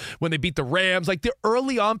and when they beat the Rams, like the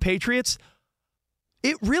early on Patriots,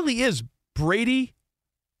 it really is Brady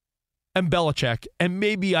and Belichick and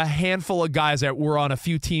maybe a handful of guys that were on a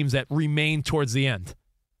few teams that remained towards the end.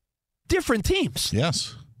 Different teams.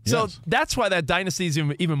 Yes. So that's why that dynasty is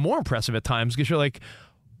even more impressive at times, because you're like,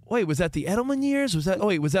 wait, was that the Edelman years? Was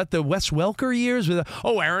that the Wes Welker years?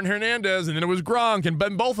 Aaron Hernandez, and then it was Gronk, and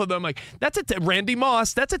both of them. Like, that's Randy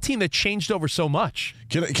Moss. That's a team that changed over so much.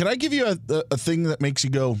 Can I give you a thing that makes you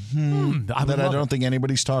go, that I don't think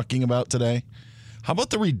anybody's talking about today? How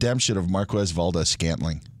about the redemption of Marquez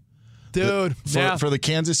Valdes-Scantling? Dude, for the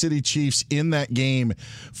Kansas City Chiefs in that game.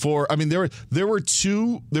 There were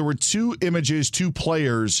two images, two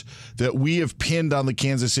players that we have pinned on the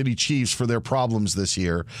Kansas City Chiefs for their problems this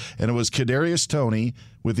year, and it was Kadarius Toney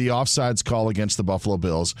with the offsides call against the Buffalo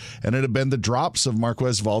Bills, and it had been the drops of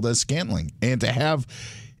Marquez Valdes-Scantling, and to have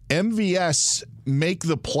MVS make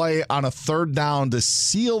the play on a third down to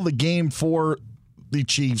seal the game for the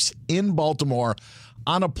Chiefs in Baltimore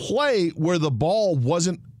on a play where the ball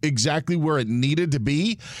wasn't exactly where it needed to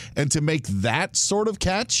be, and to make that sort of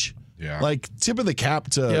catch, like, tip of the cap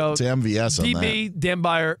to MVS on DB, Dan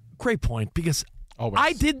Byer, great point, because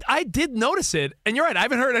I did notice it, and you're right, I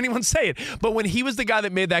haven't heard anyone say it, but when he was the guy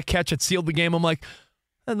that made that catch that sealed the game, I'm like,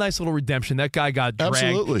 a nice little redemption. That guy got dragged.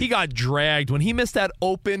 Absolutely. He got dragged when he missed that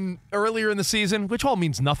open earlier in the season, which all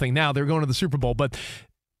means nothing now. They're going to the Super Bowl, but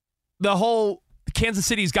the whole Kansas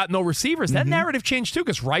City's got no receivers. That narrative changed too,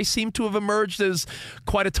 because Rice seemed to have emerged as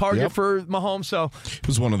quite a target for Mahomes. So it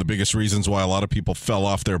was one of the biggest reasons why a lot of people fell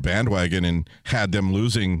off their bandwagon and had them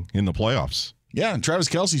losing in the playoffs. Yeah, and Travis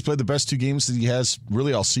Kelce's played the best two games that he has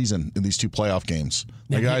really all season in these two playoff games.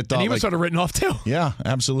 Like, I thought, and he was sort of written off too. Yeah,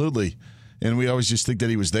 absolutely. And we always just think that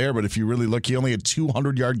he was there, but if you really look, he only had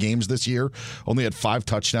 200-yard games this year, only had 5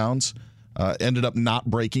 touchdowns. Ended up not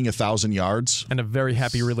breaking 1,000 yards. And a very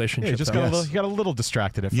happy relationship. Yeah, he got a little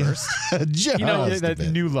distracted at first. Just that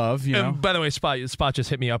new love. By the way, Spot just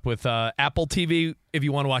hit me up with Apple TV. if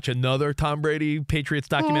you want to watch another Tom Brady Patriots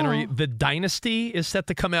documentary, The Dynasty is set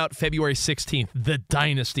to come out February 16th. The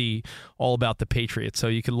Dynasty, all about the Patriots. So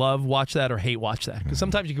you could watch that or hate watch that. Because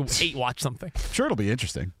sometimes you can hate watch something. Sure, it'll be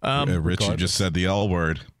interesting. Rich, you just said the L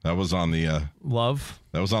word. That was on the love.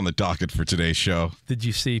 That was on the docket for today's show. Did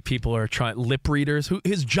you see people are trying lip readers?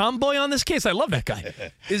 Is John Boy on this case? I love that guy.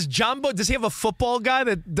 Is John Boy? Does he have a football guy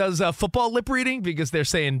that does football lip reading? Because they're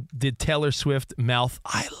saying, did Taylor Swift mouth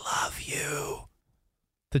 "I love you"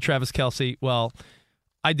 to Travis Kelce? Well,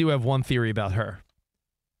 I do have one theory about her.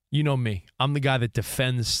 You know me. I'm the guy that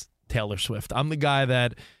defends Taylor Swift. I'm the guy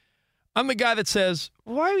that says,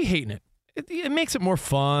 why are we hating it? It makes it more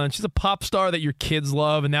fun. She's a pop star that your kids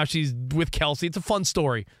love, and now she's with Kelce. It's a fun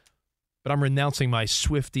story. But I'm renouncing my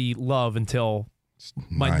Swiftie love until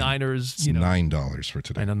my Niners. It's $9 for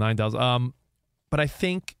today. I know, $9. But I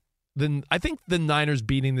think the Niners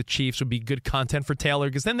beating the Chiefs would be good content for Taylor,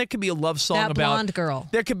 because then there could be a love song that about blonde girl.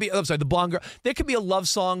 There could be the blonde girl. There could be a love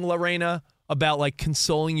song, Lorena, about like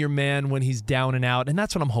consoling your man when he's down and out, and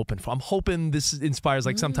that's what I'm hoping for. I'm hoping this inspires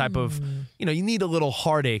like some type of, you need a little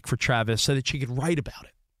heartache for Travis so that she could write about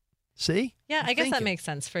it. See? Yeah, I guess that makes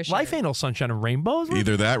sense for sure. Life ain't no sunshine and rainbows.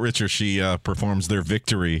 Either that, Rich, or she performs their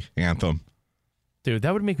victory anthem. Dude,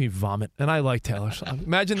 that would make me vomit, and I like Taylor. So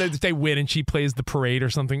imagine that they win and she plays the parade or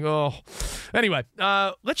something. Oh, anyway,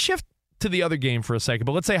 let's shift to the other game for a second.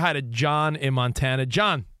 But let's say hi to John in Montana.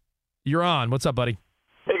 John, you're on. What's up, buddy?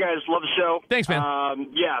 Hey, guys. Love the show. Thanks, man.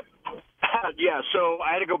 Yeah, so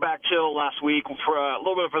I had to go back till last week for a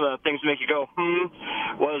little bit for the things to make you go,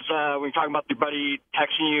 was when you're talking about your buddy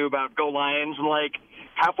texting you about Go Lions, and like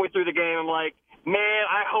halfway through the game, I'm like, man,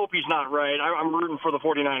 I hope he's not right. I'm rooting for the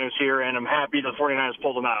 49ers here, and I'm happy the 49ers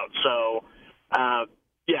pulled them out. So,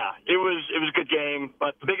 it was a good game.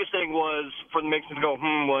 But the biggest thing was, for the makes me go,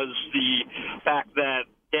 was the fact that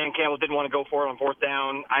Dan Campbell didn't want to go for it on fourth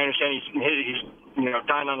down. I understand he's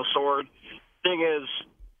dying on the sword. Thing is,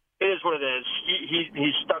 it is what it is.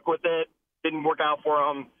 He's stuck with it. Didn't work out for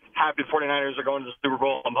him. Happy the 49ers are going to the Super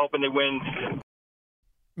Bowl. I'm hoping they win.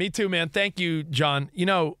 Me too, man. Thank you, John.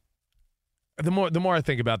 The more I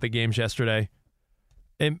think about the games yesterday,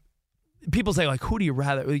 and people say, like, who do you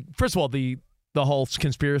rather? First of all, the whole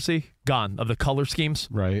conspiracy gone of the color schemes.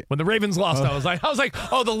 Right. When the Ravens lost, I was like,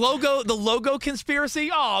 oh, the logo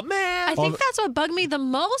conspiracy. Oh man. I think that's what bugged me the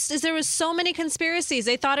most is there was so many conspiracies.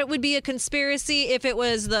 They thought it would be a conspiracy if it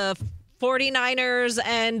was the 49ers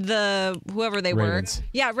and the whoever they Ravens. were.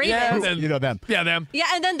 Yeah, Ravens. Yeah, them. Yeah, them. Yeah,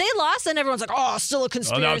 and then they lost, and everyone's like, "Oh, still a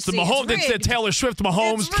conspiracy." Oh, no, it's the Mahomes. It's the Taylor Swift,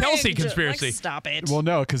 Mahomes, Kelce conspiracy. Like, stop it. Well,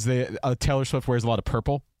 no, because Taylor Swift wears a lot of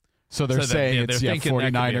purple. So they're saying it's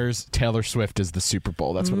 49ers, Taylor Swift is the Super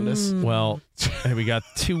Bowl. That's what it is. Well, we got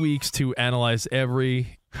 2 weeks to analyze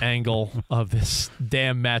every angle of this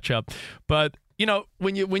damn matchup. But,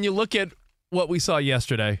 when you look at what we saw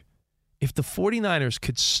yesterday, if the 49ers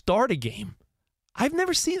could start a game, I've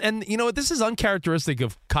never seen, and you know what, this is uncharacteristic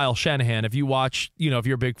of Kyle Shanahan. If you watch, if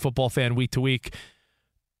you're a big football fan week to week,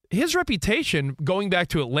 his reputation going back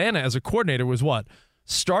to Atlanta as a coordinator was what?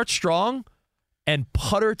 Start strong and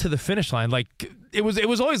putter to the finish line. Like it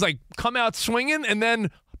was always like come out swinging and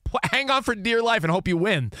then hang on for dear life and hope you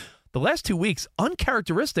win. The last 2 weeks,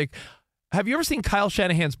 uncharacteristic. Have you ever seen Kyle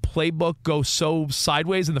Shanahan's playbook go so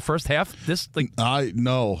sideways in the first half?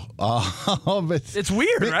 No. It's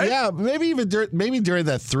weird, right? Yeah, maybe during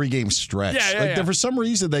that 3-game stretch. Yeah. For some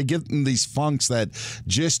reason they get in these funks that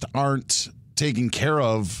just aren't taken care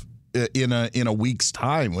of in a week's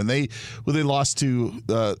time. When they lost to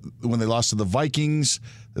the Vikings,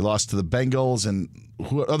 they lost to the Bengals and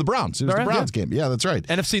the Browns. It was the Browns game. Yeah, that's right.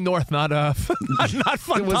 NFC North, not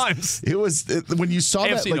fun times. It was when you saw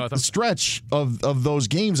AFC that the stretch of those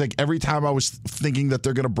games. Like every time I was thinking that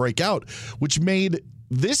they're going to break out, which made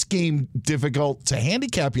this game difficult to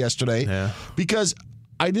handicap yesterday because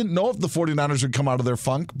I didn't know if the 49ers would come out of their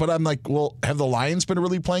funk, but I'm like, well, have the Lions been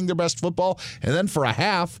really playing their best football? And then for a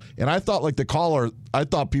half, and I thought like the caller, I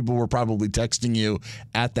thought people were probably texting you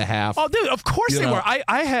at the half. Oh, dude, of course they were.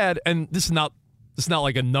 I had, and this is not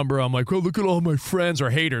like a number. I'm like, oh, look at all my friends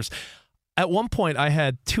or haters. At one point, I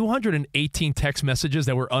had 218 text messages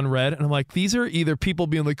that were unread, and I'm like, these are either people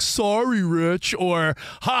being like, sorry, Rich, or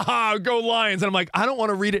haha, go Lions. And I'm like, I don't want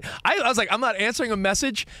to read it. I was like, I'm not answering a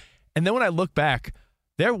message. And then when I look back,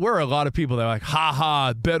 there were a lot of people that were like,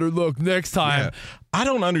 ha, better look next time. Yeah. I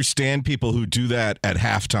don't understand people who do that at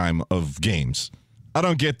halftime of games. I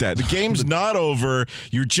don't get that. The game's not over.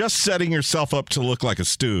 You're just setting yourself up to look like a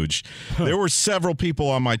stooge. There were several people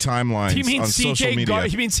on my timeline on social media.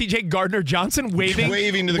 You mean C.J. Gardner-Johnson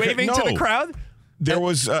waving to the crowd? There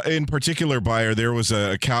was, in particular, Buyer, there was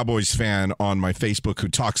a Cowboys fan on my Facebook who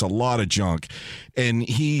talks a lot of junk, and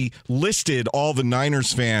he listed all the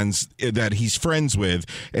Niners fans that he's friends with,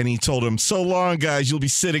 and he told them, so long, guys, you'll be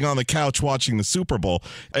sitting on the couch watching the Super Bowl.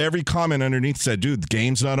 Every comment underneath said, dude, the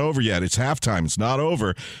game's not over yet. It's halftime. It's not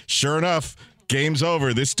over. Sure enough, game's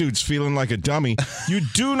over. This dude's feeling like a dummy. You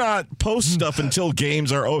do not post stuff until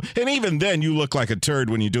games are over, and even then, you look like a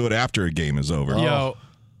turd when you do it after a game is over. Yo.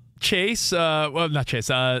 Chase, not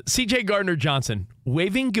Chase, C.J. Gardner-Johnson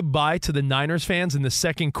waving goodbye to the Niners fans in the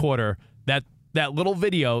second quarter. That little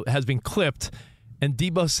video has been clipped, and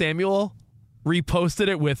Deebo Samuel reposted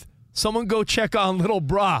it with, someone go check on little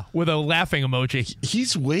bra with a laughing emoji.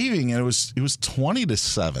 He's waving, and it was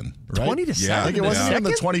 20-7, right? 20-7. Yeah. Like it wasn't even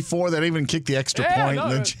the 24 that even kicked the extra point. No,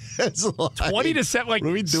 and then just like, 20-7, like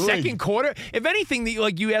what are we doing? Second quarter. If anything,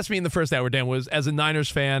 like you asked me in the first hour, Dan, was as a Niners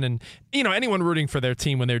fan, and anyone rooting for their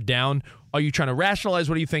team when they're down, are you trying to rationalize?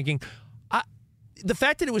 What are you thinking? The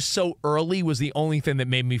fact that it was so early was the only thing that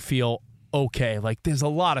made me feel okay. Like there's a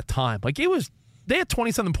lot of time. Like it was. They had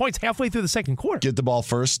 20-something points halfway through the second quarter. Get the ball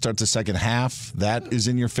first, start the second half. That is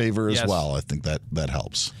in your favor as well. I think that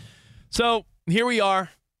helps. So here we are,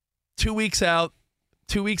 2 weeks out,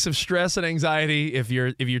 2 weeks of stress and anxiety if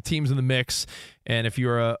your team's in the mix, and if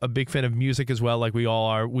you're a big fan of music as well, like we all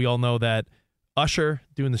are. We all know that Usher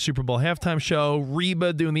doing the Super Bowl halftime show,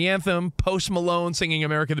 Reba doing the anthem, Post Malone singing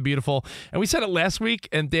America the Beautiful. And we said it last week,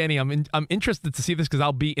 and Danny, I'm interested to see this because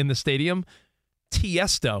I'll be in the stadium.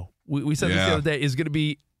 Tiesto. We said this the other day, is going to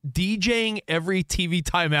be DJing every TV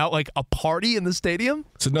timeout, like a party in the stadium.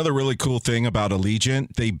 It's another really cool thing about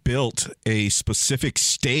Allegiant. They built a specific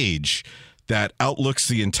stage that outlooks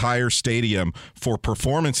the entire stadium for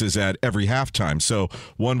performances at every halftime. So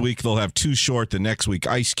one week they'll have Too Short, the next week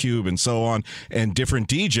Ice Cube, and so on. And different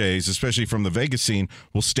DJs, especially from the Vegas scene,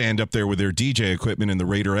 will stand up there with their DJ equipment and the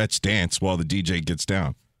Raiderettes dance while the DJ gets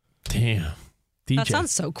down. Damn. DJ. That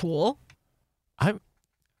sounds so cool.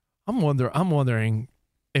 I'm wondering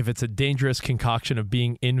if it's a dangerous concoction of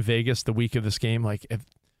being in Vegas the week of this game. Like if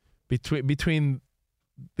between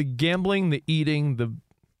the gambling, the eating, the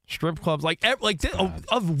strip clubs, a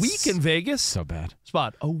week in Vegas. So bad.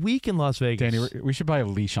 Spot, a week in Las Vegas. Danny, we should buy a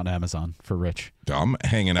leash on Amazon for Rich. I'm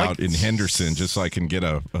hanging out in Henderson just so I can get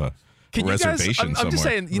a reservation somewhere. I'm just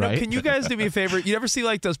saying, can you guys do me a favor? You ever see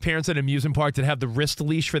like those parents at an amusement park that have the wrist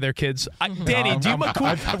leash for their kids? Danny,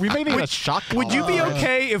 we may need a shock. Would you be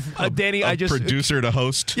okay if Danny, I just producer to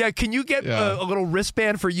host? Yeah, can you get a little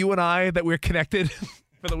wristband for you and I that we're connected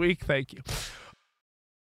for the week? Thank you.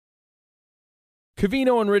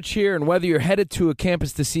 Covino and Rich here, and whether you're headed to a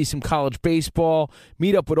campus to see some college baseball,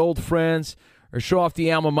 meet up with old friends, or show off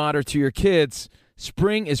the alma mater to your kids,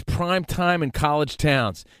 spring is prime time in college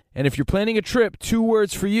towns. And if you're planning a trip, 2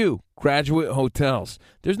 words for you: Graduate Hotels.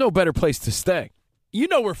 There's no better place to stay. You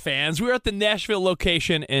know we're fans. We were at the Nashville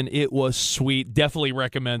location, and it was sweet. Definitely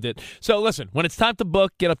recommend it. So listen, when it's time to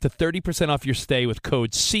book, get up to 30% off your stay with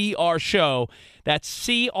code CRSHOW. That's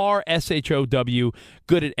CRSHOW.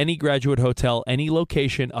 Good at any Graduate Hotel, any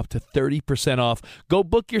location, up to 30% off. Go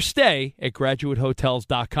book your stay at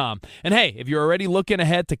graduatehotels.com. And hey, if you're already looking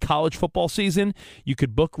ahead to college football season, you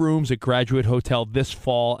could book rooms at Graduate Hotel this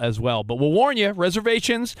fall as well. But we'll warn you,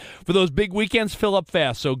 reservations for those big weekends fill up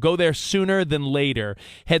fast, so go there sooner than later.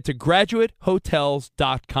 Head to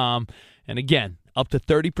graduatehotels.com. And again, up to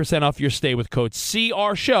 30% off your stay with code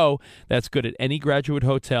CRSHOW. That's good at any Graduate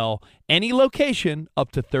Hotel, any location,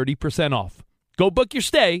 up to 30% off. Go book your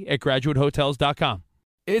stay at graduatehotels.com.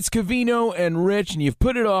 It's Covino and Rich, and you've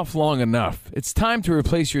put it off long enough. It's time to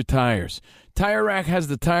replace your tires. Tire Rack has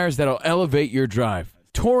the tires that'll elevate your drive.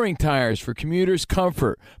 Touring tires for commuters'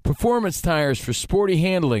 comfort, performance tires for sporty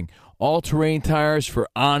handling, all-terrain tires for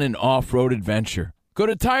on- and off-road adventure. Go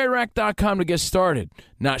to TireRack.com to get started.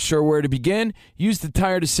 Not sure where to begin? Use the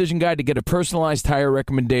Tire Decision Guide to get a personalized tire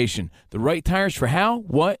recommendation. The right tires for how,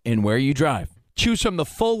 what, and where you drive. Choose from the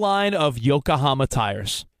full line of Yokohama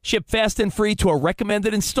tires. Ship fast and free to a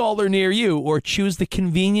recommended installer near you, or choose the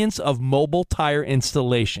convenience of mobile tire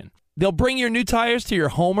installation. They'll bring your new tires to your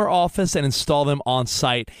home or office and install them on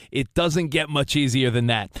site. It doesn't get much easier than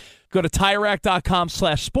that. Go to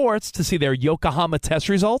TireRack.com/sports to see their Yokohama test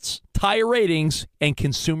results, tire ratings, and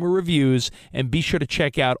consumer reviews, and be sure to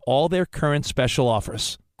check out all their current special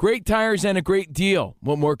offers. Great tires and a great deal.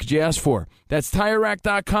 What more could you ask for? That's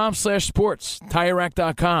TireRack.com/sports.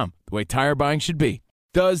 TireRack.com, the way tire buying should be.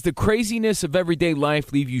 Does the craziness of everyday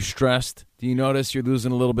life leave you stressed? Do you notice you're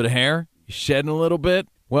losing a little bit of hair? You're shedding a little bit?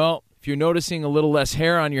 Well, if you're noticing a little less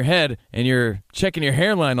hair on your head and you're checking your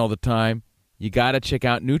hairline all the time, you got to check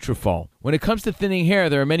out Nutrafol. When it comes to thinning hair,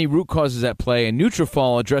 there are many root causes at play, and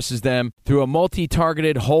Nutrafol addresses them through a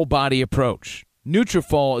multi-targeted whole-body approach.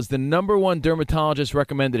 Nutrafol is the #1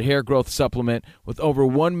 dermatologist-recommended hair growth supplement, with over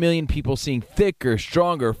 1 million people seeing thicker,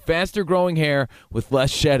 stronger, faster-growing hair with less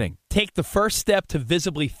shedding. Take the first step to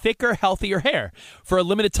visibly thicker, healthier hair. For a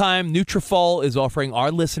limited time, Nutrafol is offering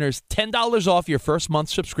our listeners $10 off your first month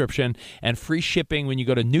subscription and free shipping when you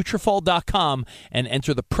go to Nutrafol.com and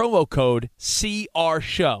enter the promo code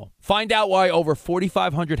CRSHOW. Find out why over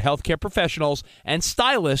 4,500 healthcare professionals and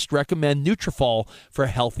stylists recommend Nutrafol for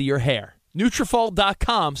healthier hair.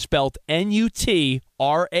 Nutrafol.com, spelled Nutrafol.com,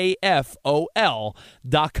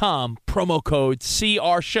 promo code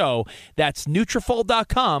CRSHOW. That's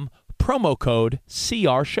Nutrafol.com, promo code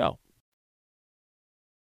CRSHOW.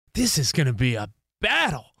 This is going to be a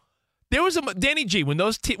battle. There was Danny G, when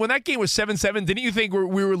that game was 7-7, didn't you think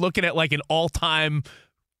we were looking at like an all-time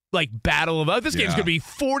battle of this game's going to be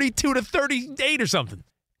 42-38 or something?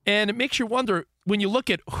 And it makes you wonder, when you look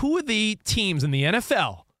at who are the teams in the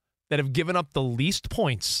NFL that have given up the least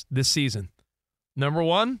points this season. Number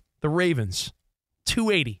 1, the Ravens,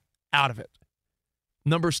 280 out of it.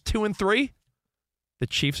 Numbers 2 and 3, the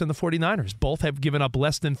Chiefs and the 49ers. Both have given up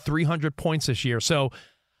less than 300 points this year. So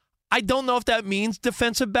I don't know if that means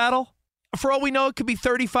defensive battle. For all we know, it could be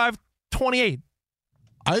 35-28.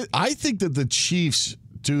 I think that the Chiefs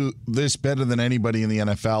do this better than anybody in the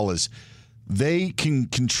NFL is they can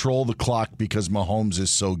control the clock because Mahomes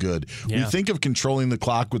is so good. Yeah. We think of controlling the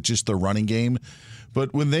clock with just the running game,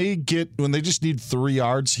 but when they just need 3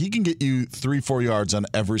 yards, he can get you 3-4 yards on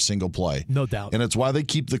every single play. No doubt. And it's why they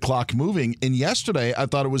keep the clock moving. And yesterday, I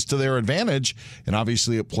thought it was to their advantage, and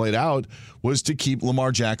obviously it played out, was to keep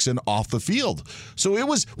Lamar Jackson off the field. So it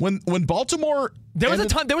was when Baltimore There was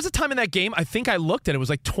a time in that game, I think I looked at it was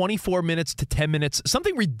like 24 minutes to 10 minutes,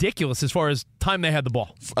 something ridiculous as far as time they had the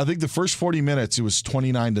ball. I think the first 40 minutes it was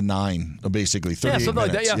 29-9, basically 38 something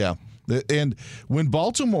minutes. like that, yeah. And when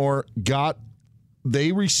Baltimore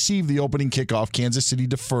they received the opening kickoff, Kansas City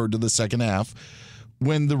deferred to the second half.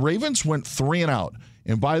 When the Ravens went 3 and out,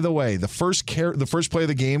 and by the way, the first play of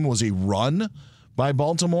the game was a run by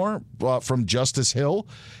Baltimore from Justice Hill.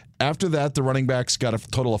 After that, the running backs got a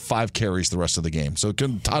total of 5 carries the rest of the game. So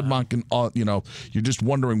Todd Monken, you're just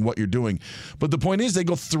wondering what you're doing. But the point is, they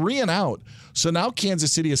go 3 and out. So now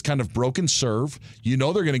Kansas City has kind of broken serve. You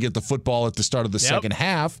know they're going to get the football at the start of the second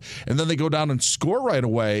half, and then they go down and score right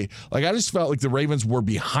away. I just felt like the Ravens were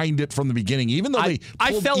behind it from the beginning, even though they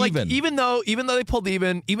pulled even. Like even though they pulled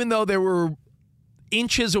even though they were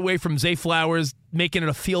inches away from Zay Flowers making it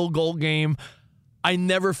a field goal game, I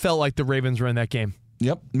never felt like the Ravens were in that game.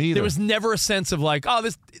 Yep, me either. There was never a sense of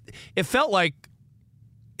this. It felt like,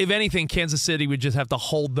 if anything, Kansas City would just have to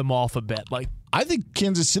hold them off a bit. I think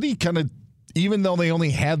Kansas City kind of, even though they only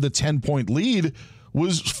had the 10-point lead,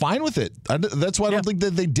 was fine with it. That's why I don't think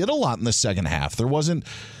that they did a lot in the second half.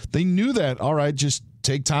 They knew that, all right, just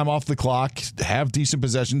take time off the clock, have decent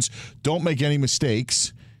possessions, don't make any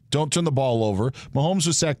mistakes, don't turn the ball over. Mahomes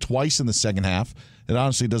was sacked twice in the second half. It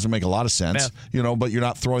honestly doesn't make a lot of sense, but you're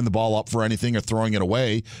not throwing the ball up for anything or throwing it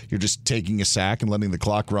away. You're just taking a sack and letting the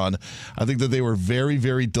clock run. I think that they were very,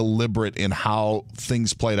 very deliberate in how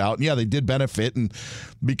things played out. And they did benefit and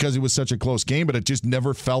because it was such a close game, but it just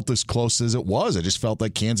never felt as close as it was. I just felt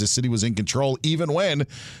like Kansas City was in control even when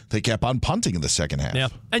they kept on punting in the second half. Yeah.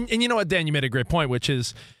 And you know what, Dan, you made a great point, which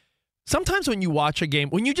is sometimes when you watch a game,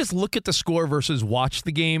 when you just look at the score versus watch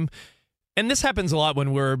the game, and this happens a lot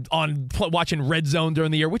when we're watching Red Zone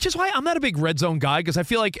during the year, which is why I'm not a big Red Zone guy, because I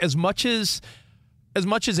feel like as much as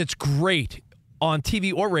it's great on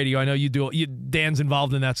TV or radio, I know you do. Dan's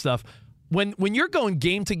involved in that stuff. When you're going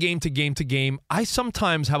game to game to game to game, I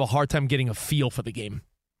sometimes have a hard time getting a feel for the game.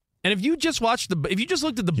 And if you just looked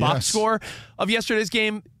at the box score of yesterday's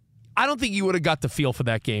game, I don't think you would have got the feel for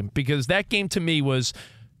that game, because that game to me was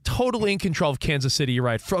totally in control of Kansas City. You're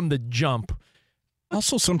right, from the jump.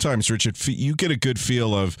 Also, sometimes, Richard, you get a good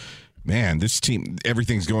feel of, man, this team,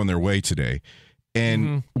 everything's going their way today.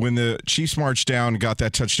 And when the Chiefs marched down, got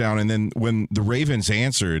that touchdown, and then when the Ravens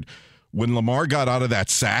answered, when Lamar got out of that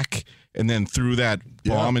sack and then threw that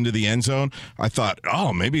bomb into the end zone, I thought,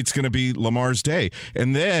 oh, maybe it's going to be Lamar's day.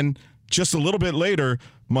 And then just a little bit later,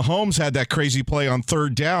 Mahomes had that crazy play on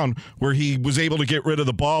 3rd down where he was able to get rid of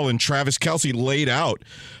the ball, and Travis Kelce laid out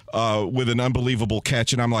with an unbelievable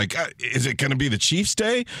catch. And I'm like, is it going to be the Chiefs'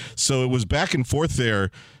 day? So it was back and forth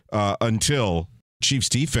there until Chiefs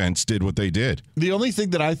defense did what they did. The only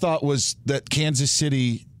thing that I thought was that Kansas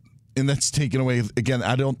City and that's taken away, again,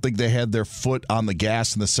 I don't think they had their foot on the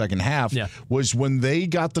gas in the second half, was when they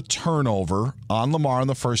got the turnover on Lamar in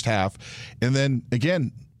the first half. And then,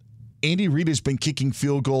 again, Andy Reid has been kicking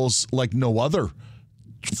field goals like no other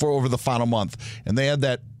for over the final month. And they had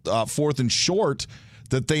that 4th and short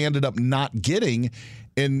that they ended up not getting.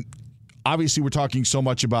 And obviously, we're talking so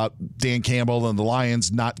much about Dan Campbell and the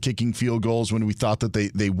Lions not kicking field goals when we thought that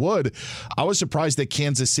they would. I was surprised that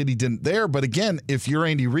Kansas City didn't there. But again, if you're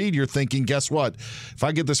Andy Reid, you're thinking, guess what? If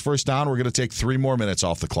I get this first down, we're going to take 3 more minutes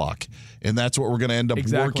off the clock. And that's what we're going to end up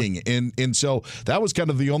working. And so that was kind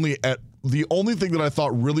of the only thing that I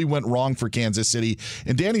thought really went wrong for Kansas City.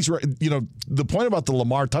 And Danny's right. The point about the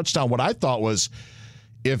Lamar touchdown, what I thought was,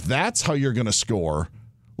 if that's how you're going to score,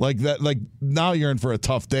 like that, like now you're in for a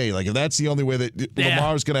tough day. Like if that's the only way that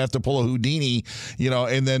Lamar's going to have to pull a Houdini,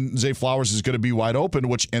 and then Zay Flowers is going to be wide open,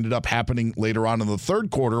 which ended up happening later on in the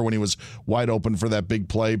third quarter when he was wide open for that big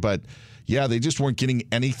play. But yeah, they just weren't getting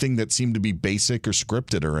anything that seemed to be basic or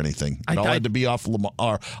scripted or anything. It all had to be off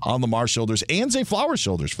on Lamar's shoulders and Zay Flowers'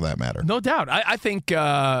 shoulders for that matter. No doubt. I think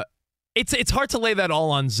it's hard to lay that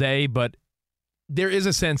all on Zay, but there is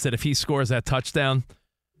a sense that if he scores that touchdown,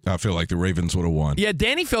 I feel like the Ravens would have won. Yeah,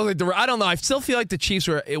 Danny feels like I don't know. I still feel like the Chiefs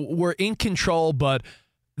were in control, but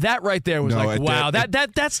that right there was wow.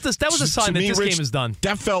 That was a sign that this game is done.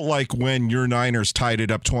 That felt like when your Niners tied it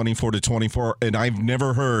up 24-24, and I've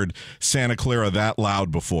never heard Santa Clara that loud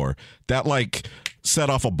before. That set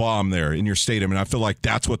off a bomb there in your stadium, and I feel like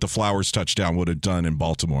that's what the Flowers touchdown would have done in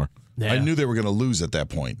Baltimore. Yeah. I knew they were going to lose at that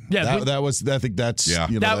point. Yeah, that was. I think that's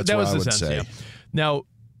that's that what was I the would sense, say. Yeah. Now,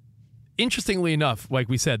 interestingly enough, like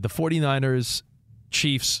we said, the 49ers,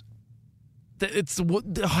 Chiefs, it's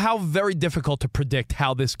how very difficult to predict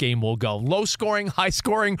how this game will go. Low scoring, high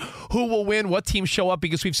scoring, who will win, what teams show up,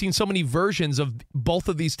 because we've seen so many versions of both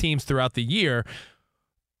of these teams throughout the year.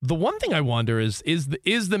 The one thing I wonder is the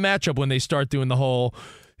matchup when they start doing the whole,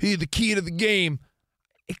 hey, the key to the game.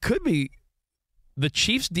 It could be the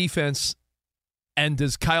Chiefs defense, and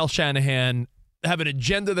does Kyle Shanahan have an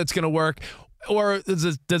agenda that's going to work? Or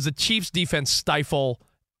does the Chiefs defense stifle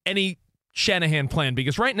any Shanahan plan?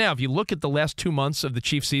 Because right now, if you look at the last 2 months of the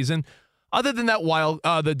Chiefs season, other than that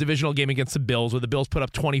the divisional game against the Bills, where the Bills put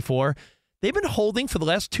up 24, they've been holding for the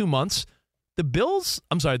last 2 months. The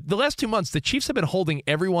last 2 months, the Chiefs have been holding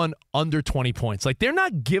everyone under 20 points. Like, they're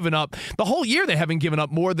not giving up. The whole year, they haven't given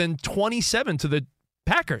up more than 27 to the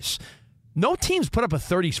Packers. No teams put up a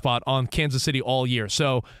 30 spot on Kansas City all year.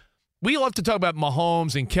 So we love to talk about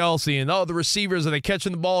Mahomes and Kelsey and, the receivers, are they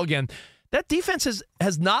catching the ball again? That defense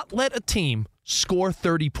has not let a team score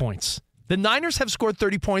 30 points. The Niners have scored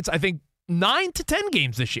 30 points, I think, 9 to 10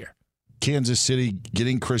 games this year. Kansas City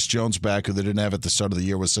getting Chris Jones back, who they didn't have at the start of the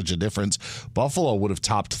year, was such a difference. Buffalo would have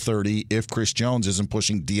topped 30 if Chris Jones isn't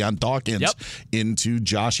pushing Deion Dawkins into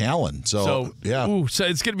Josh Allen. So yeah. So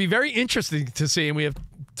it's going to be very interesting to see, and we have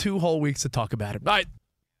 2 whole weeks to talk about it. All right.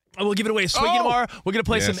 We'll give it away a swiggy tomorrow. We're going to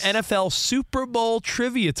play some NFL Super Bowl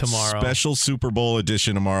trivia tomorrow. Special Super Bowl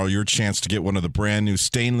edition tomorrow. Your chance to get one of the brand new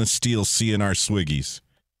stainless steel C&R Swiggies.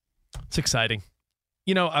 It's exciting.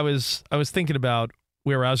 I was thinking about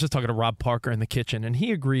where I was just talking to Rob Parker in the kitchen, and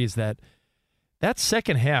he agrees that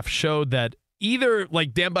second half showed that either,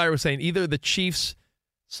 like Dan Byer was saying, either the Chiefs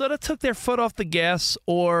sort of took their foot off the gas,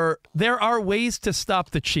 or there are ways to stop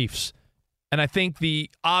the Chiefs. And I think the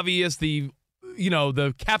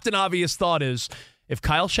Captain Obvious thought is, if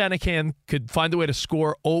Kyle Shanahan could find a way to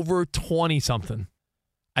score over 20-something,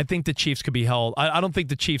 I think the Chiefs could be held. I don't think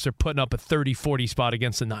the Chiefs are putting up a 30-40 spot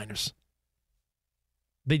against the Niners.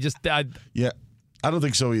 They just... I don't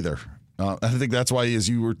think so either. I think that's why, as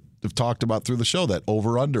you have talked about through the show, that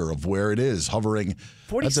over-under of where it is, hovering.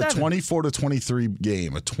 47. That's a 24-23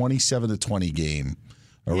 game, a 27-20 game,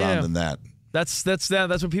 around in that. That's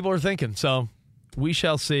what people are thinking. So we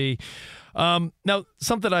shall see. Now,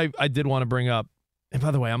 something I did want to bring up, and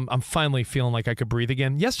by the way, I'm finally feeling like I could breathe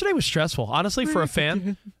again. Yesterday was stressful, honestly, for a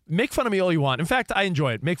fan. Make fun of me all you want. In fact, I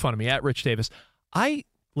enjoy it. Make fun of me, at Rich Davis.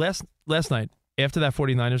 Last night, after that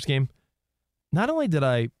 49ers game, not only did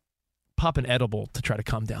I pop an edible to try to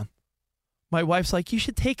calm down, my wife's like, you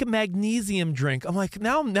should take a magnesium drink. I'm like,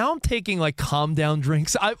 now I'm taking like calm down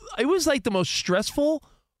drinks. It was like the most stressful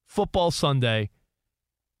football Sunday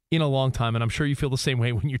in a long time, and I'm sure you feel the same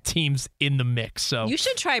way when your team's in the mix. So you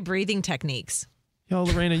should try breathing techniques. Yo,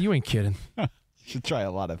 Lorena, you ain't kidding. You should try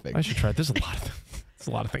a lot of things. I should try. There's a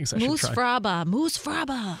lot of things I should try. Moose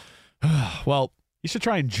Fraba. Well, you should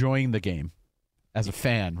try enjoying the game as a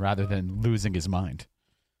fan rather than losing his mind.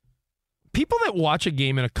 people that watch a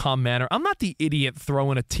game in a calm manner, I'm not the idiot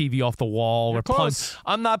throwing a TV off the wall or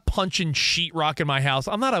I'm not punching sheetrock in my house.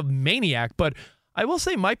 I'm not a maniac, but I will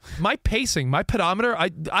say my pacing, my pedometer,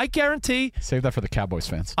 I guarantee. Save that for the Cowboys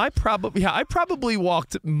fans. I probably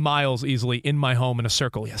walked miles easily in my home in a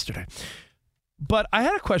circle yesterday. But I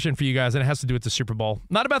had a question for you guys, and it has to do with the Super Bowl.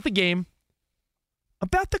 Not about the game,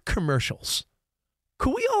 about the commercials.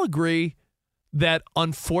 Could we all agree that,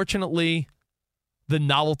 unfortunately, the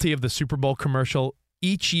novelty of the Super Bowl commercial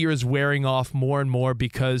each year is wearing off more and more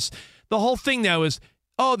because the whole thing now is,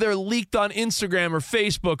 oh, they're leaked on Instagram or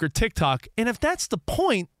Facebook or TikTok. And if that's the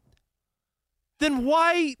point, then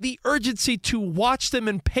why the urgency to watch them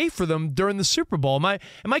and pay for them during the Super Bowl? Am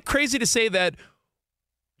I crazy to say that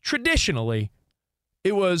traditionally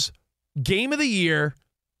it was game of the year,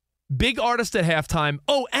 big artist at halftime.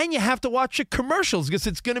 Oh, and you have to watch the commercials because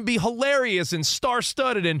it's going to be hilarious and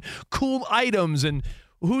star-studded and cool items and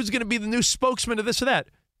who's going to be the new spokesman of this or that.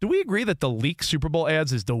 Do we agree that the leaked Super Bowl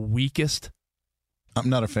ads is the weakest? I'm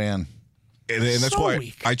not a fan. And that's why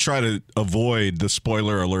weak. I try to avoid the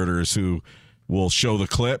spoiler alerters who will show the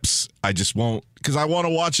clips. I just won't, because I want to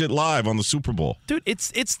watch it live on the Super Bowl. Dude,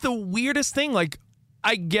 it's the weirdest thing. Like,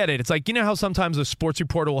 I get it. It's like, you know how sometimes a sports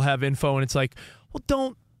reporter will have info and it's like,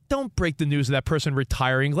 well, don't break the news of that person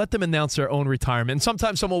retiring. Let them announce their own retirement. And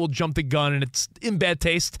sometimes someone will jump the gun and it's in bad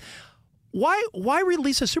taste. Why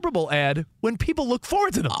release a Super Bowl ad when people look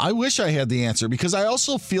forward to them? I wish I had the answer because I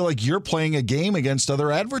also feel like you're playing a game against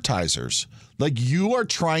other advertisers. Like you are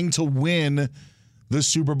trying to win the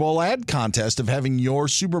Super Bowl ad contest of having your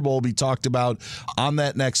Super Bowl be talked about on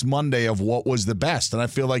that next Monday of what was the best. And I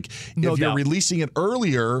feel like if you're releasing it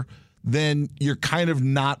earlier, then you're kind of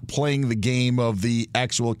not playing the game of the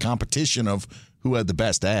actual competition of who had the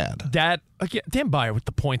best ad. That again, Dan Byer with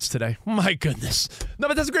the points today. My goodness. No,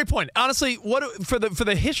 but that's a great point. Honestly, what for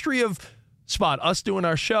the history of Spot, us doing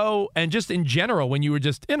our show, and just in general, when you were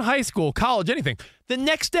just in high school, college, anything, the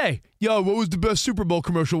next day, yo, what was the best Super Bowl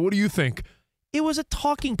commercial? What do you think? It was a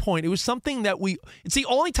talking point. It was something that it's the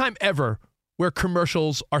only time ever where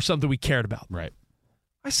commercials are something we cared about. Right.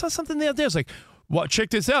 I saw something the other day. I was like, well, check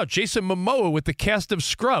this out. Jason Momoa with the cast of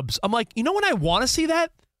Scrubs. I'm like, you know when I want to see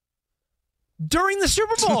that? During the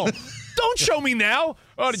Super Bowl. Don't show me now.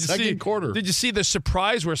 Oh, Second quarter. Did you see the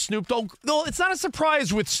surprise where Snoop Dogg? No, it's not a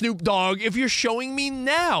surprise with Snoop Dogg if you're showing me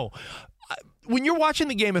now. When you're watching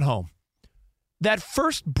the game at home, that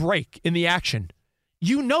first break in the action,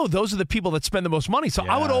 you know those are the people that spend the most money. So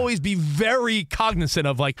I would always be very cognizant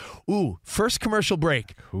of like, ooh, first commercial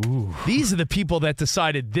break. Ooh. These are the people that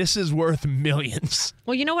decided this is worth millions.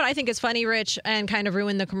 Well, you know what I think is funny, Rich, and kind of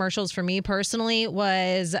ruined the commercials for me personally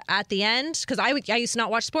was at the end, because I used to not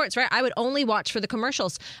watch sports, right? I would only watch for the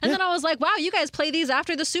commercials. And then I was like, wow, you guys play these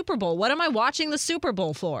after the Super Bowl. What am I watching the Super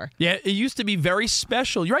Bowl for? Yeah, it used to be very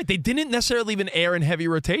special. You're right. They didn't necessarily even air in heavy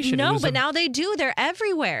rotation. No, but now they do. They're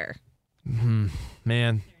everywhere.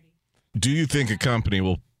 Man. Do you think a company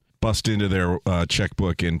will bust into their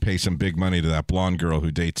checkbook and pay some big money to that blonde girl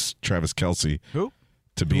who dates Travis Kelce? Who?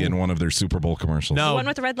 To be in one of their Super Bowl commercials. No. The one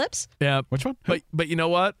with the red lips? Yeah. Which one? But you know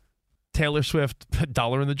what? Taylor Swift,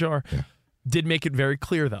 $1 in the jar, did make it very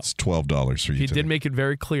clear, though. It's $12 for you. He did make it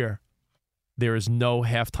very clear. There is no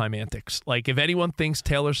halftime antics. Like, if anyone thinks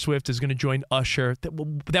Taylor Swift is going to join Usher,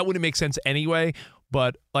 that wouldn't make sense anyway.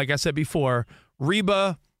 But like I said before,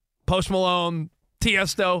 Reba, Post Malone,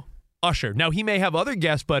 Tiesto, Usher. Now, he may have other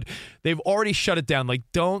guests, but they've already shut it down. Like,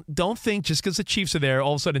 don't think just because the Chiefs are there,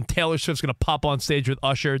 all of a sudden Taylor Swift's going to pop on stage with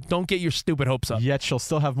Usher. Don't get your stupid hopes up. Yet she'll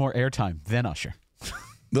still have more airtime than Usher.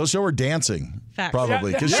 They'll show her dancing, Facts.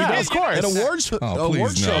 probably. Because she does of course. an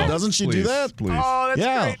awards show, doesn't she do that? Please. Oh,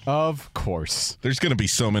 that's great. Of course. There's going to be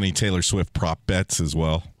so many Taylor Swift prop bets as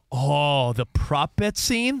well. Oh, the prop bet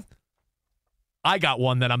scene? I got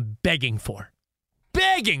one that I'm begging for.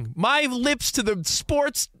 Begging my lips to the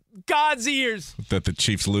sports God's ears. That the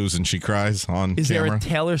Chiefs lose and she cries on Is camera? there a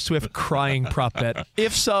Taylor Swift crying prop bet?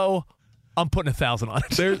 If so, I'm putting 1,000 on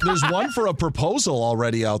it. There's one for a proposal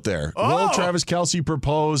already out there. Will Travis Kelce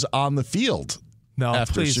propose on the field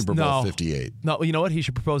after Super Bowl 58? No, you know what? He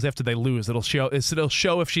should propose after they lose. It'll show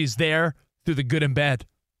if she's there through the good and bad.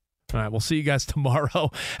 All right, we'll see you guys tomorrow.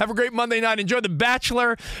 Have a great Monday night. Enjoy The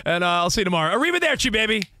Bachelor, and I'll see you tomorrow. Arrivederci,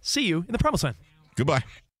 baby. See you in the Promised Land. Goodbye.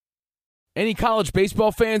 Any college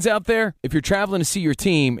baseball fans out there? If you're traveling to see your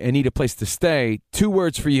team and need a place to stay, 2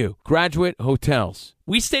 words for you: Graduate Hotels.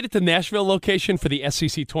 We stayed at the Nashville location for the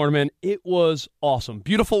SEC tournament. It was awesome.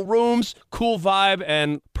 Beautiful rooms, cool vibe,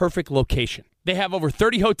 and perfect location. They have over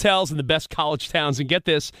 30 hotels in the best college towns. And get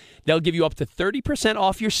this, they'll give you up to 30%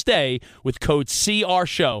 off your stay with code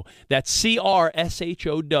CRSHOW. That's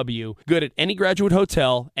CRSHOW. Good at any Graduate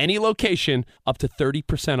Hotel, any location, up to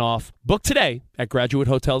 30% off. Book today at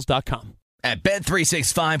graduatehotels.com. At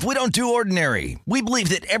Bet365, we don't do ordinary. We believe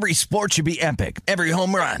that every sport should be epic. Every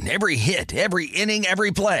home run, every hit, every inning, every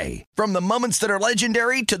play. From the moments that are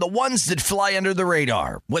legendary to the ones that fly under the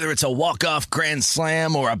radar. Whether it's a walk-off grand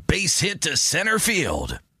slam or a base hit to center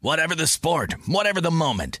field. Whatever the sport, whatever the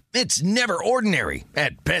moment. It's never ordinary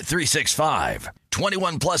at Bet365.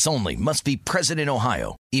 21 plus only. Must be present in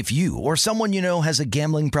Ohio. If you or someone you know has a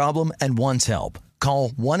gambling problem and wants help, call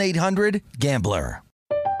 1-800-GAMBLER.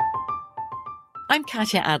 I'm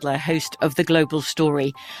Katya Adler, host of The Global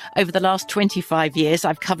Story. Over the last 25 years,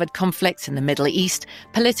 I've covered conflicts in the Middle East,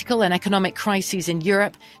 political and economic crises in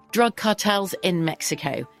Europe, drug cartels in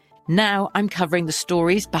Mexico. Now I'm covering the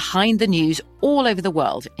stories behind the news all over the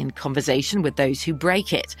world in conversation with those who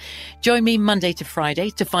break it. Join me Monday to Friday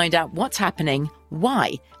to find out what's happening,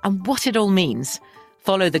 why, and what it all means.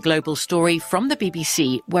 Follow The Global Story from the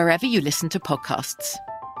BBC wherever you listen to podcasts.